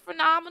also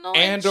phenomenal?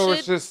 Andor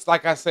is just,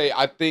 like I say,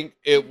 I think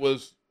it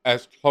was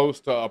as close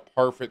to a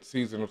perfect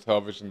season of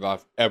television that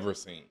I've ever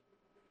seen.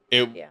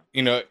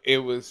 You know, it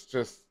was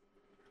just,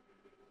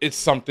 it's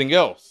something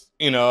else,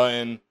 you know,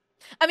 and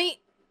I mean,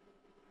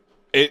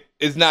 it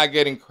is not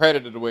getting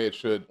credited the way it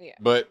should. Yeah.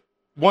 But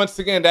once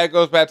again, that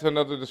goes back to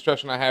another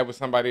discussion I had with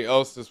somebody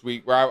else this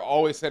week where I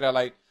always say that,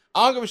 like,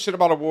 I don't give a shit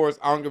about awards.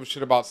 I don't give a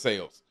shit about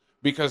sales.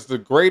 Because the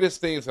greatest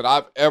things that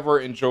I've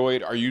ever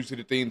enjoyed are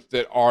usually the things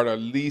that are the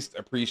least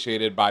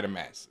appreciated by the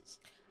masses.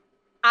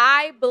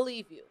 I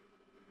believe you.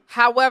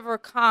 However,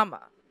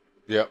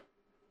 Yep.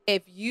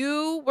 if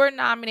you were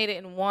nominated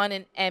and won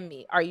an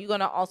Emmy, are you going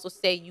to also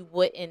say you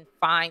wouldn't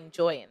find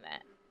joy in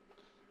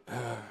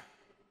that?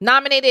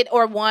 Nominated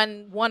or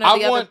one or the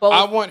other, both?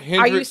 I want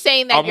Hendrix. Are you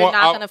saying that you're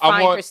not going to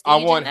find prestige I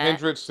want in that?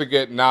 Hendrix to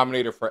get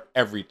nominated for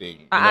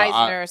everything.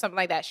 Eisner or something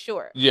like that,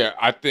 sure. Yeah,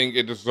 I think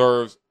it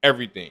deserves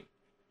everything.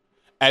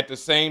 At the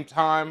same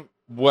time,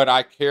 what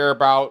I care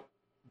about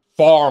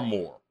far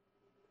more,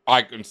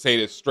 I can say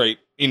this straight,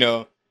 you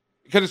know,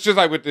 because it's just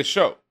like with this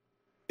show.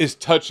 Is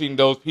touching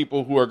those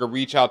people who are going to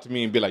reach out to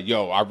me and be like,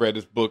 yo, I read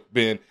this book,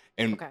 Ben,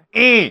 and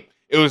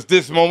it was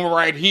this moment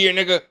right here,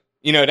 nigga.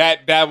 You know,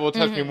 that will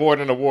touch me more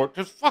than an award.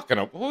 Just fucking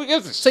up. Who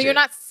gives a shit? So you're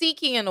not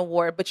seeking an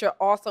award, but you're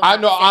also I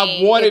know I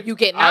wanted if you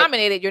get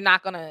nominated, you're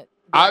not gonna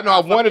I know I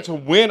wanted to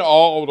win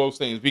all of those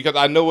things because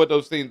I know what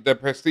those things, the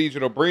prestige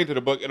it'll bring to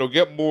the book, it'll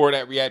get more of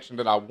that reaction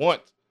that I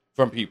want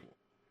from people.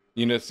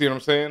 You know, see what I'm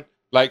saying?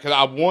 Like, because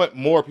I want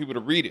more people to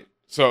read it.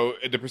 So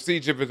the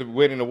prestige, if it's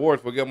winning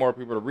awards, will get more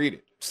people to read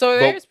it. So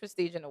there's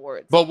prestige in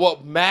awards. But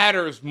what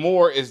matters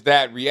more is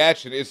that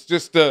reaction. It's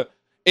just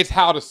it's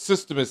how the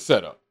system is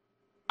set up.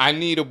 I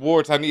need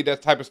awards. I need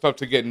that type of stuff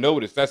to get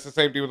noticed. That's the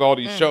same thing with all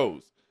these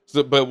shows.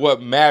 So, but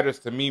what matters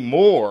to me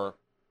more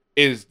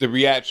is the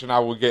reaction I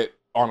will get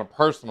on a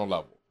personal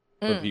level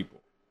from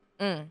people.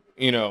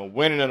 You know,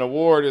 winning an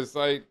award is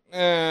like,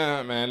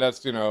 man,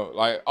 that's, you know,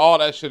 like all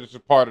that shit is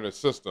just part of the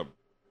system.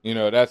 You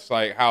know, that's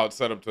like how it's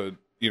set up to,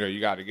 you know,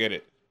 you got to get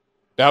it.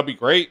 That'll be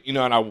great, you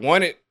know, and I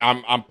want it.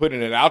 I'm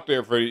putting it out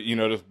there for, you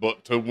know, this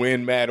book to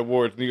win mad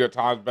awards, New York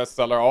Times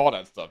bestseller, all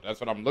that stuff. That's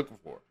what I'm looking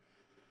for.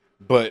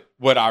 But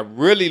what I'm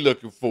really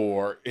looking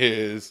for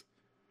is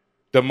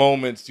the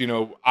moments, you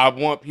know, I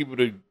want people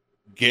to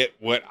get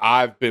what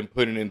I've been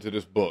putting into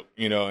this book,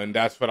 you know, and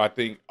that's what I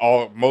think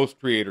most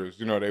creators,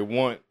 you know, they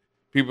want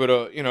people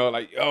to, you know,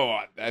 like, yo,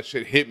 that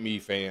shit hit me,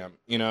 fam.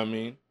 You know what I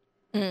mean?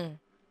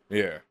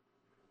 Yeah.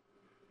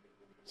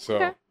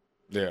 So,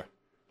 yeah.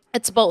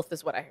 It's both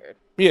is what I heard.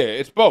 Yeah,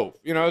 it's both.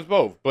 You know, it's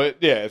both. But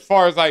yeah, as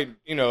far as like,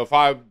 you know,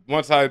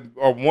 once I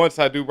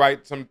do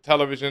write some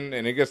television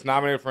and it gets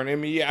nominated for an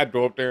Emmy, yeah, I'd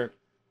go up there.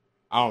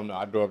 I don't know.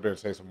 I'd go up there and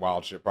say some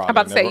wild shit. Probably. I'm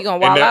about to say, you gonna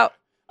wild out?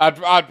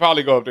 I'd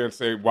probably go up there and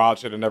say wild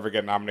shit and never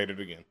get nominated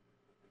again.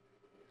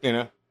 You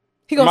know?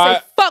 He gonna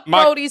say, fuck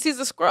Brody's, he's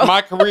a Skrull.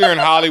 My career in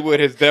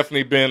Hollywood has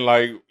definitely been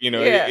like, you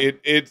know,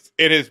 it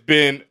has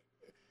been,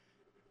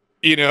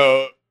 you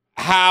know,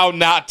 how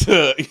not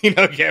to, you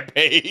know, get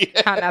paid.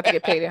 How not to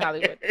get paid in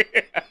Hollywood.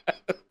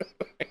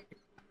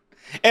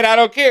 And I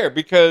don't care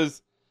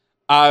because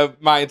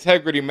my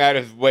integrity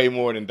matters way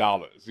more than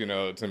dollars, you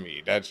know, to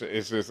me.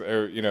 It's just,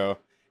 you know,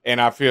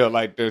 and I feel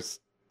like there's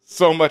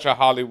so much of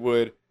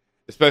Hollywood,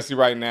 especially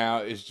right now,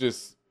 is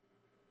just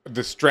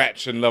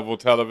distraction level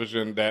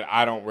television that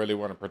I don't really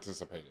want to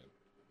participate in.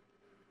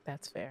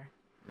 That's fair.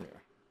 Yeah.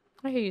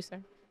 I hear you,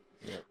 sir.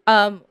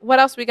 Yeah. What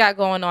else we got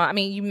going on? I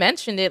mean, you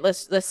mentioned it.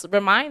 Let's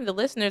remind the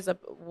listeners of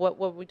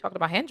what we talked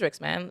about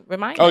Hendrix, man.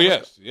 Remind them.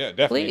 Yes, yeah,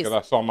 definitely. Because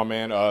I saw my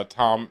man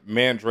Tom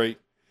Mandrake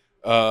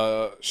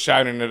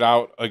shouting it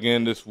out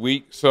again this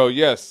week. So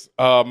yes,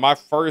 my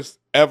first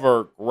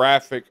ever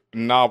graphic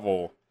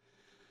novel.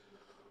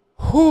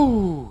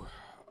 Jimi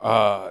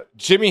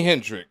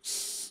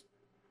Hendrix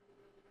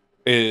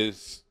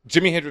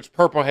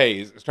Purple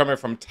Haze. It's coming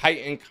from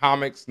Titan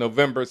Comics,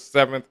 November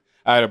 7th.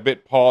 I had a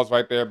bit pause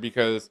right there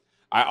because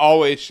I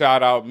always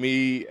shout out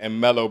me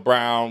and Mello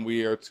Brown.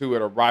 We are two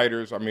of the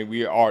writers. I mean,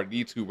 we are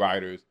the two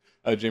writers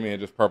of Jimi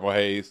Hendrix Purple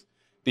Haze.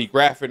 The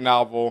graphic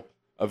novel,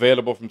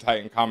 available from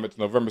Titan Comics,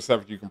 November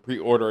 7th. You can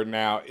pre-order it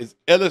now. Is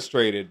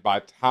illustrated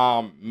by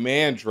Tom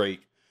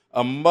Mandrake,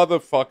 a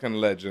motherfucking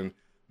legend.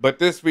 But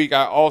this week,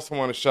 I also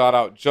want to shout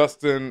out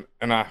Justin,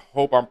 and I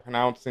hope I'm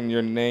pronouncing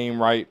your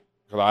name right,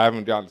 because I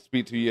haven't gotten to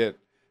speak to yet.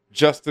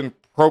 Justin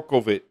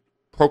Prokovich.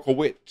 I'm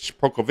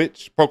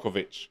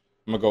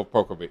gonna go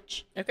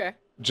Prokovich. Okay.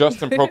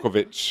 Justin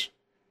Prokovich,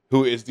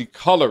 who is the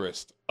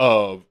colorist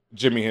of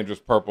Jimi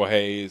Hendrix Purple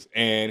Haze,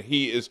 and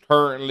he is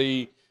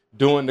currently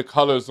doing the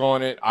colors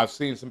on it. I've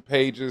seen some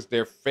pages;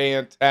 they're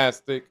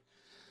fantastic.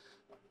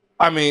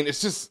 I mean,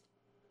 this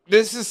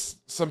is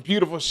some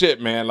beautiful shit,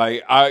 man.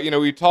 Like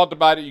we talked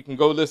about it. You can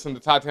go listen to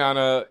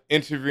Tatiana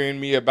interviewing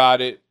me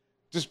about it.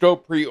 Just go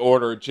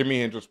pre-order Jimi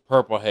Hendrix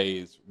Purple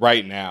Haze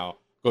right now.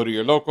 Go to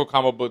your local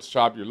comic book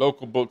shop, your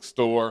local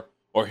bookstore,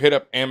 or hit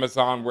up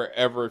Amazon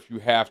wherever if you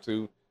have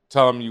to.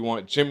 Tell them you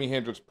want Jimi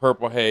Hendrix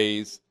Purple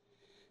Haze.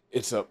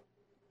 It's a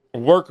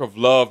work of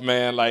love,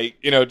 man. Like,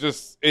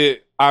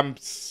 I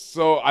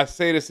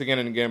say this again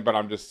and again, but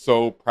I'm just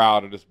so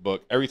proud of this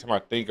book. Every time I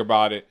think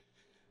about it,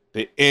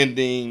 the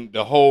ending,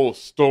 the whole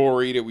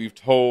story that we've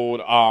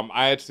told.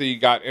 I actually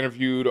got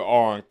interviewed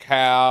on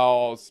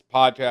Cal's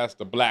podcast,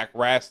 the Black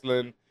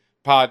Wrestling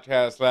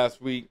podcast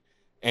last week.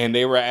 And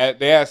they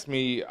asked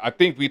me, I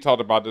think we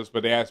talked about this,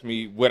 but they asked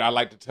me, would I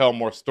like to tell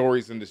more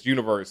stories in this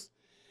universe?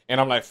 And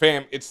I'm like,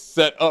 fam, it's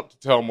set up to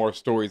tell more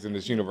stories in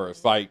this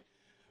universe. Like,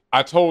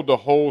 I told the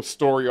whole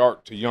story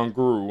arc to Young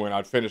Guru when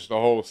I finished the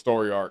whole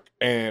story arc.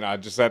 And I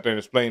just sat there and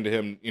explained to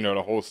him,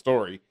 the whole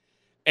story.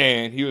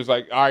 And he was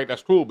like, all right,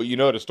 that's cool. But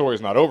the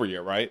story's not over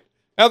yet, right?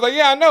 And I was like,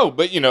 yeah, I know.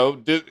 But,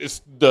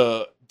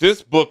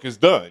 this book is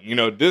done.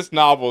 This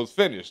novel is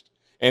finished.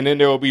 And then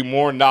there will be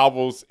more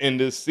novels in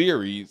this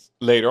series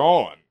later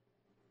on,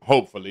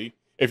 hopefully,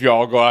 if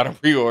y'all go out and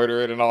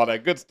pre-order it and all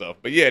that good stuff.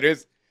 But yeah,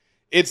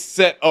 it's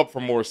set up for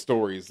more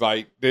stories.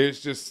 Like,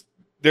 there's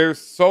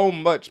so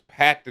much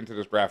packed into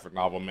this graphic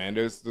novel, man.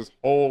 There's this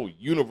whole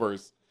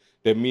universe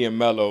that me and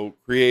Mello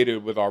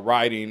created with our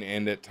writing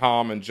and that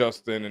Tom and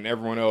Justin and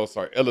everyone else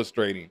are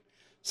illustrating.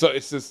 So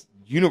it's this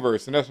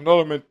universe. And that's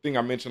another thing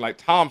I mentioned. Like,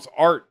 Tom's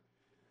art,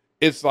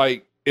 it's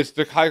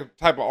the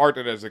type of art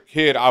that as a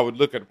kid, I would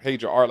look at a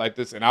page of art like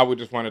this and I would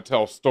just want to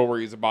tell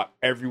stories about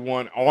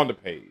everyone on the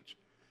page.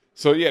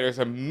 So yeah, there's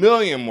a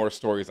million more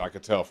stories I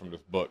could tell from this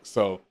book.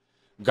 So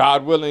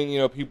God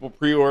willing, people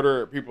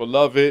pre-order it, people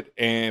love it,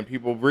 and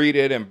people read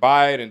it and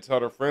buy it and tell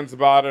their friends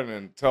about it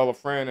and tell a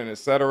friend and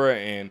etc.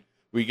 And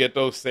we get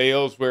those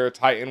sales where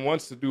Titan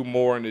wants to do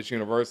more in this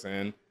universe,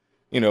 and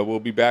we'll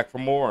be back for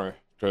more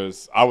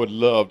because I would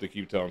love to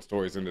keep telling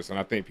stories in this, and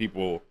I think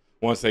people,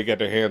 once they get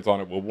their hands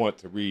on it, will want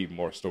to read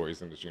more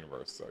stories in this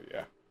universe. So,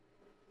 yeah.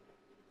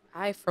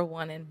 I, for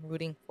one, am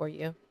rooting for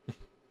you.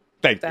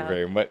 Thank you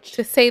very much.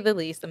 To say the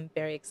least, I'm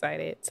very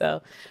excited.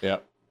 So, yeah.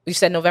 You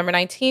said November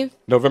 19th?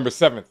 November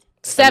 7th.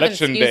 7th,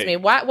 Election excuse day. me.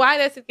 Why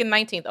that's thinking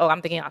 19th? Oh,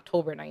 I'm thinking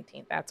October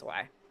 19th. That's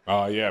why.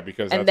 Oh, yeah,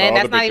 because and then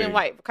that's not even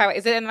right.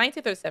 Is it the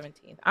 19th or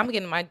 17th? I'm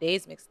getting my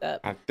days mixed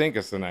up. I think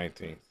it's the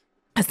 19th.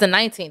 It's the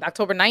 19th.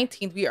 October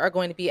 19th, we are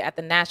going to be at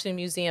the National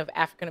Museum of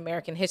African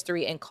American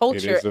History and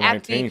Culture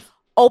at the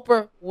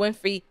Oprah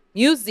Winfrey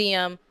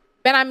Museum.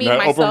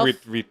 Myself. Oprah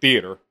Winfrey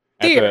Theater.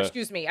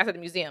 Excuse me. I said the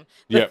museum.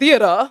 The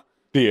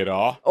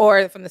theater.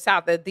 Or from the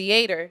South, the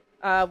theater.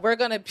 We're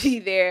going to be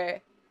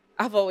there.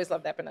 I've always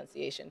loved that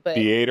pronunciation. But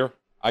theater?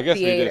 I guess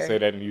we did say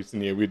that in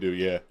Houston. Yeah, we do.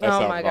 Yeah. That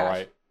sounds about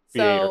right.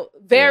 Theater. So,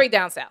 very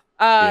down south.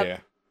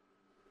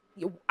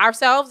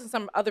 Ourselves and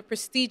some other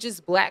prestigious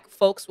Black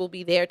folks will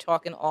be there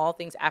talking all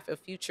things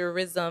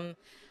Afrofuturism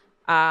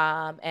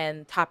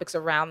and topics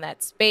around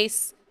that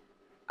space.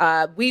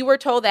 We were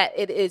told that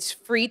it is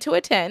free to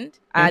attend.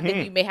 I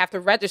think you may have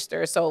to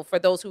register. So for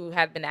those who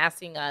have been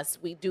asking us,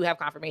 we do have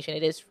confirmation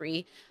it is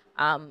free.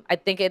 I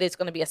think it is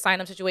going to be a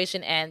sign-up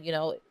situation, and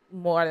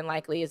more than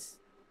likely is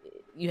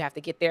you have to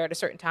get there at a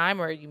certain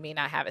time, or you may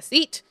not have a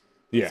seat.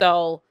 Yeah.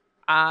 So,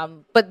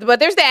 but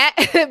there's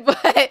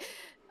that.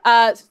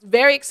 But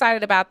very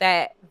excited about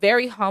that.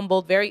 Very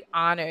humbled. Very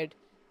honored.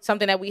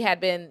 Something that we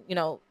had been,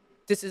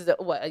 this is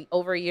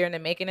over a year in the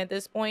making at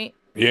this point.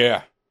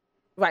 Yeah.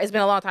 Right, it's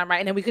been a long time, right?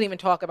 And then we couldn't even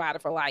talk about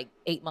it for like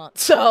 8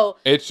 months. So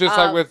it's just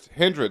like with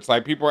Hendrix.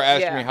 Like, people are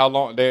asking me how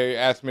long. They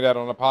asked me that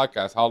on the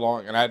podcast, how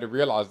long, and I had to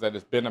realize that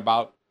it's been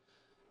about.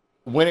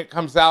 When it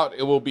comes out,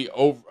 it will be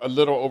a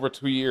little over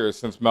 2 years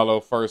since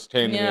Mello first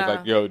came to me. It was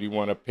like, yo, do you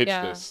want to pitch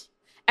this?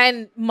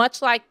 And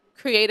much like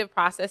creative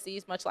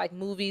processes, much like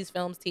movies,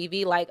 films,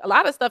 TV, like a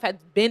lot of stuff has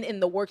been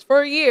in the works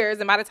for years,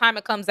 and by the time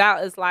it comes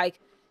out, it's like,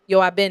 yo,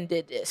 I did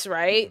this,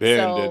 right?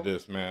 Did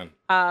this, man.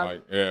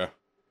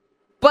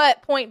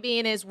 But point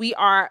being is we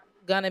are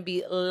going to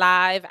be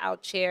live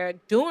out here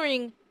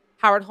during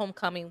Howard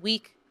Homecoming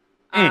week.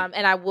 And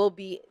I will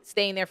be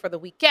staying there for the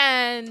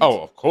weekend. Oh,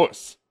 of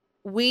course.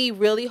 We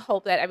really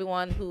hope that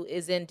everyone who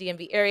is in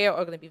DMV area or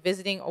going to be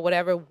visiting or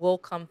whatever will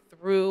come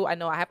through. I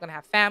know I'm going to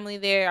have family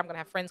there. I'm going to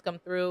have friends come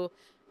through.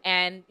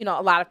 And,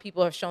 a lot of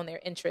people have shown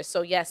their interest.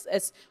 So, yes,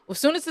 as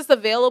soon as it's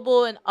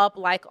available and up,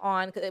 like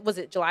was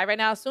it July right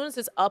now? As soon as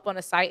it's up on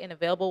the site and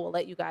available, we'll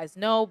let you guys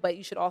know. But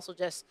you should also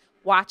just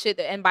watch it.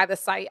 And by the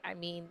site, I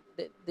mean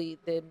the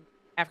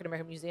African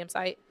American Museum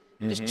site.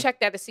 Just check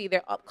that to see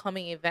their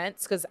upcoming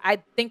events, because I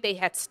think they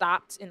had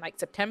stopped in like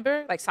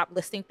September, like stopped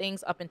listing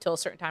things up until a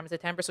certain time in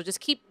September. So just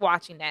keep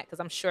watching that, because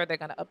I'm sure they're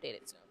going to update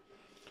it soon.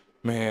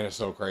 Man, it's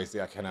so crazy.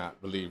 I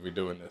cannot believe we're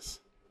doing this.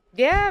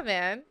 Yeah,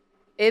 man.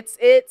 It's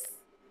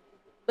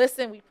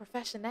listen, we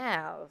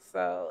professionals,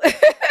 so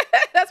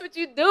that's what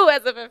you do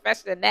as a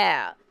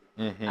professional.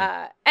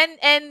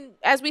 And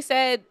as we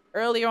said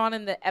earlier on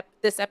in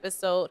this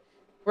episode,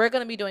 we're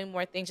going to be doing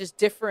more things, just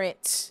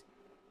different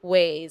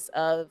ways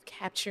of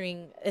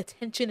capturing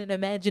attention and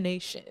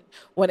imagination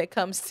when it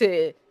comes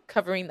to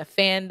covering the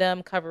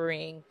fandom,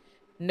 covering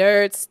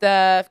nerd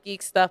stuff,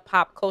 geek stuff,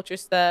 pop culture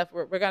stuff.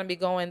 We're going to be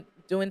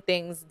doing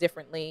things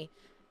differently,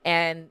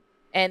 and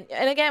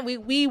again,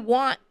 we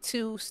want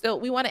to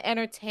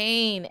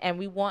entertain, and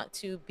we want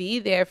to be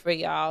there for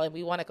y'all, and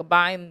we want to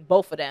combine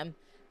both of them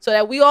so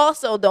that we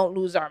also don't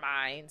lose our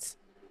minds.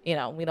 We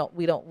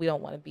don't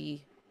want to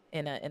be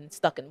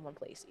stuck in one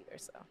place either.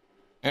 So.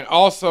 And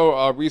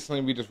also,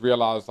 recently we just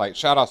realized, like,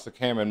 shout outs to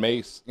Cam and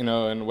Mace,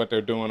 and what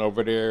they're doing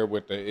over there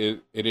with the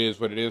It Is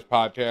What It Is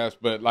podcast.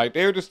 But, like,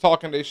 they were just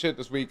talking their shit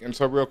this week. And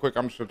so, real quick,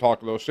 I'm just going to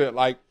talk a little shit.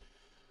 Like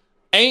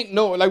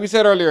we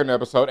said earlier in the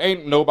episode,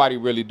 ain't nobody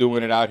really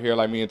doing it out here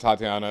like me and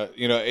Tatiana.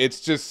 It's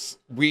just,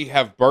 we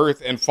have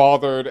birthed and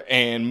fathered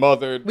and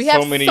mothered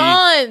so many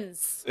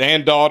sons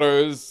and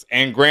daughters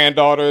and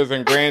granddaughters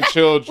and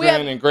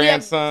grandchildren and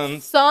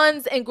grandsons.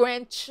 Sons and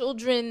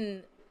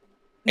grandchildren.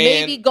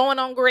 Maybe going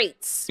on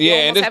greats.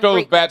 Yeah, and this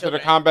goes back to the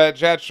Combat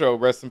Jat show.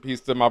 Rest in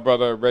peace to my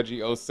brother Reggie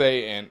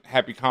Osei, and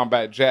happy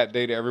Combat Jat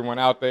Day to everyone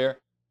out there.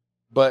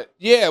 But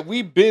yeah,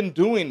 we've been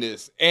doing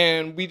this,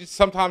 and we just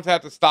sometimes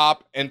have to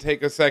stop and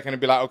take a second and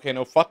be like, okay,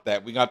 no, fuck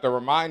that. We got to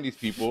remind these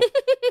people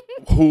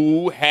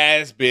who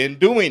has been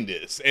doing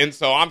this. And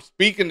so I'm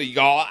speaking to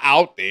y'all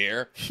out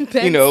there.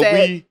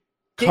 We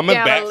coming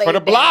back for the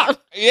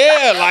block.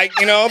 Yeah,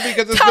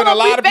 because it's been a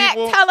lot of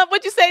people. Tell him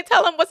what you say.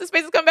 Tell him what's his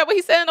face is coming back. What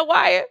he said in the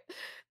wire.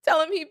 Tell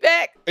him he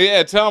back.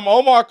 Yeah, tell him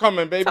Omar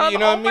coming, baby. You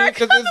know what I mean?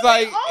 Because it's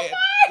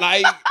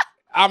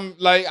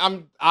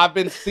I've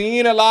been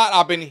seeing a lot.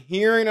 I've been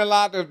hearing a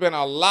lot. There's been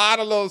a lot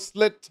of little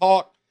slick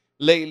talk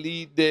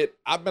lately that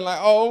I've been like,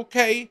 oh,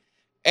 okay.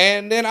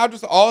 And then I've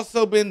just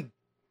also been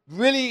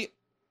really,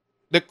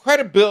 the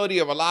credibility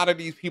of a lot of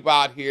these people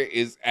out here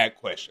is at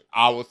question.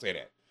 I will say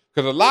that.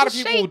 Because a lot of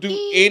people will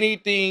do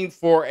anything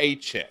for a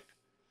check.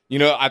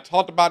 I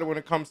talked about it when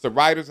it comes to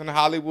writers in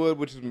Hollywood,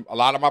 which is a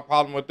lot of my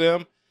problem with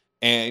them.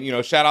 And,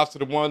 shout outs to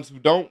the ones who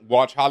don't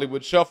watch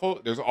Hollywood Shuffle.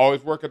 There's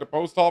always work at the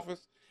post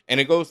office. And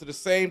it goes to the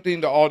same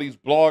thing to all these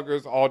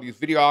bloggers, all these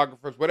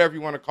videographers, whatever you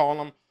want to call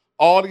them.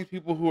 All these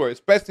people who are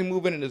especially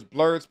moving in this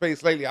blurred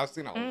space lately. I've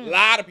seen a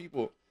lot of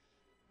people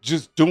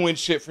just doing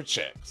shit for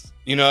checks.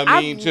 You know what I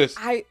mean?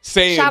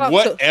 Saying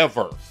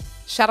whatever.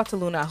 Shout out to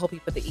Luna. I hope you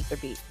put the ether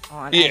beat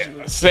on.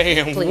 Yeah,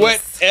 saying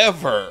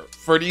whatever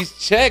for these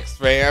checks,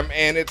 fam.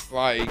 And it's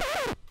like,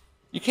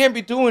 you can't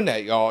be doing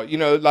that, y'all.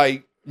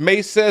 Like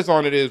May says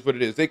on It Is What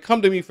It Is. They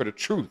come to me for the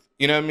truth.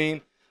 You know what I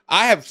mean?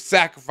 I have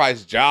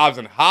sacrificed jobs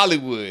in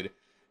Hollywood,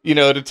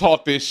 to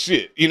talk this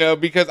shit,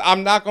 because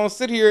I'm not going to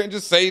sit here and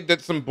just say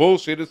that some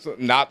bullshit is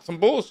not some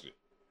bullshit.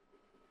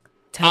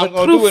 I'm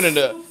going to do it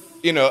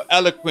in a,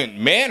 eloquent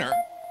manner.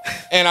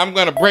 And I'm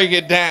going to break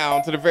it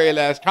down to the very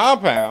last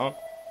compound.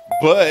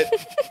 But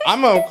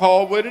I'm going to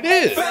call what it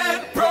is.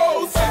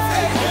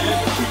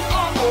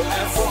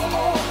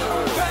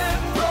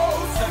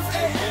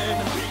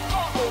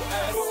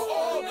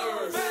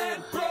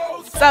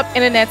 What's up,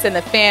 internets and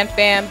the fan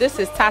fam? This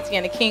is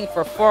Tatiana King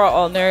for For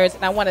All Nerds,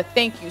 and I want to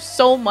thank you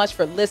so much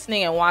for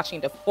listening and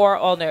watching to For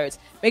All Nerds.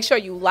 Make sure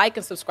you like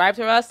and subscribe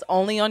to us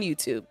only on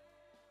YouTube.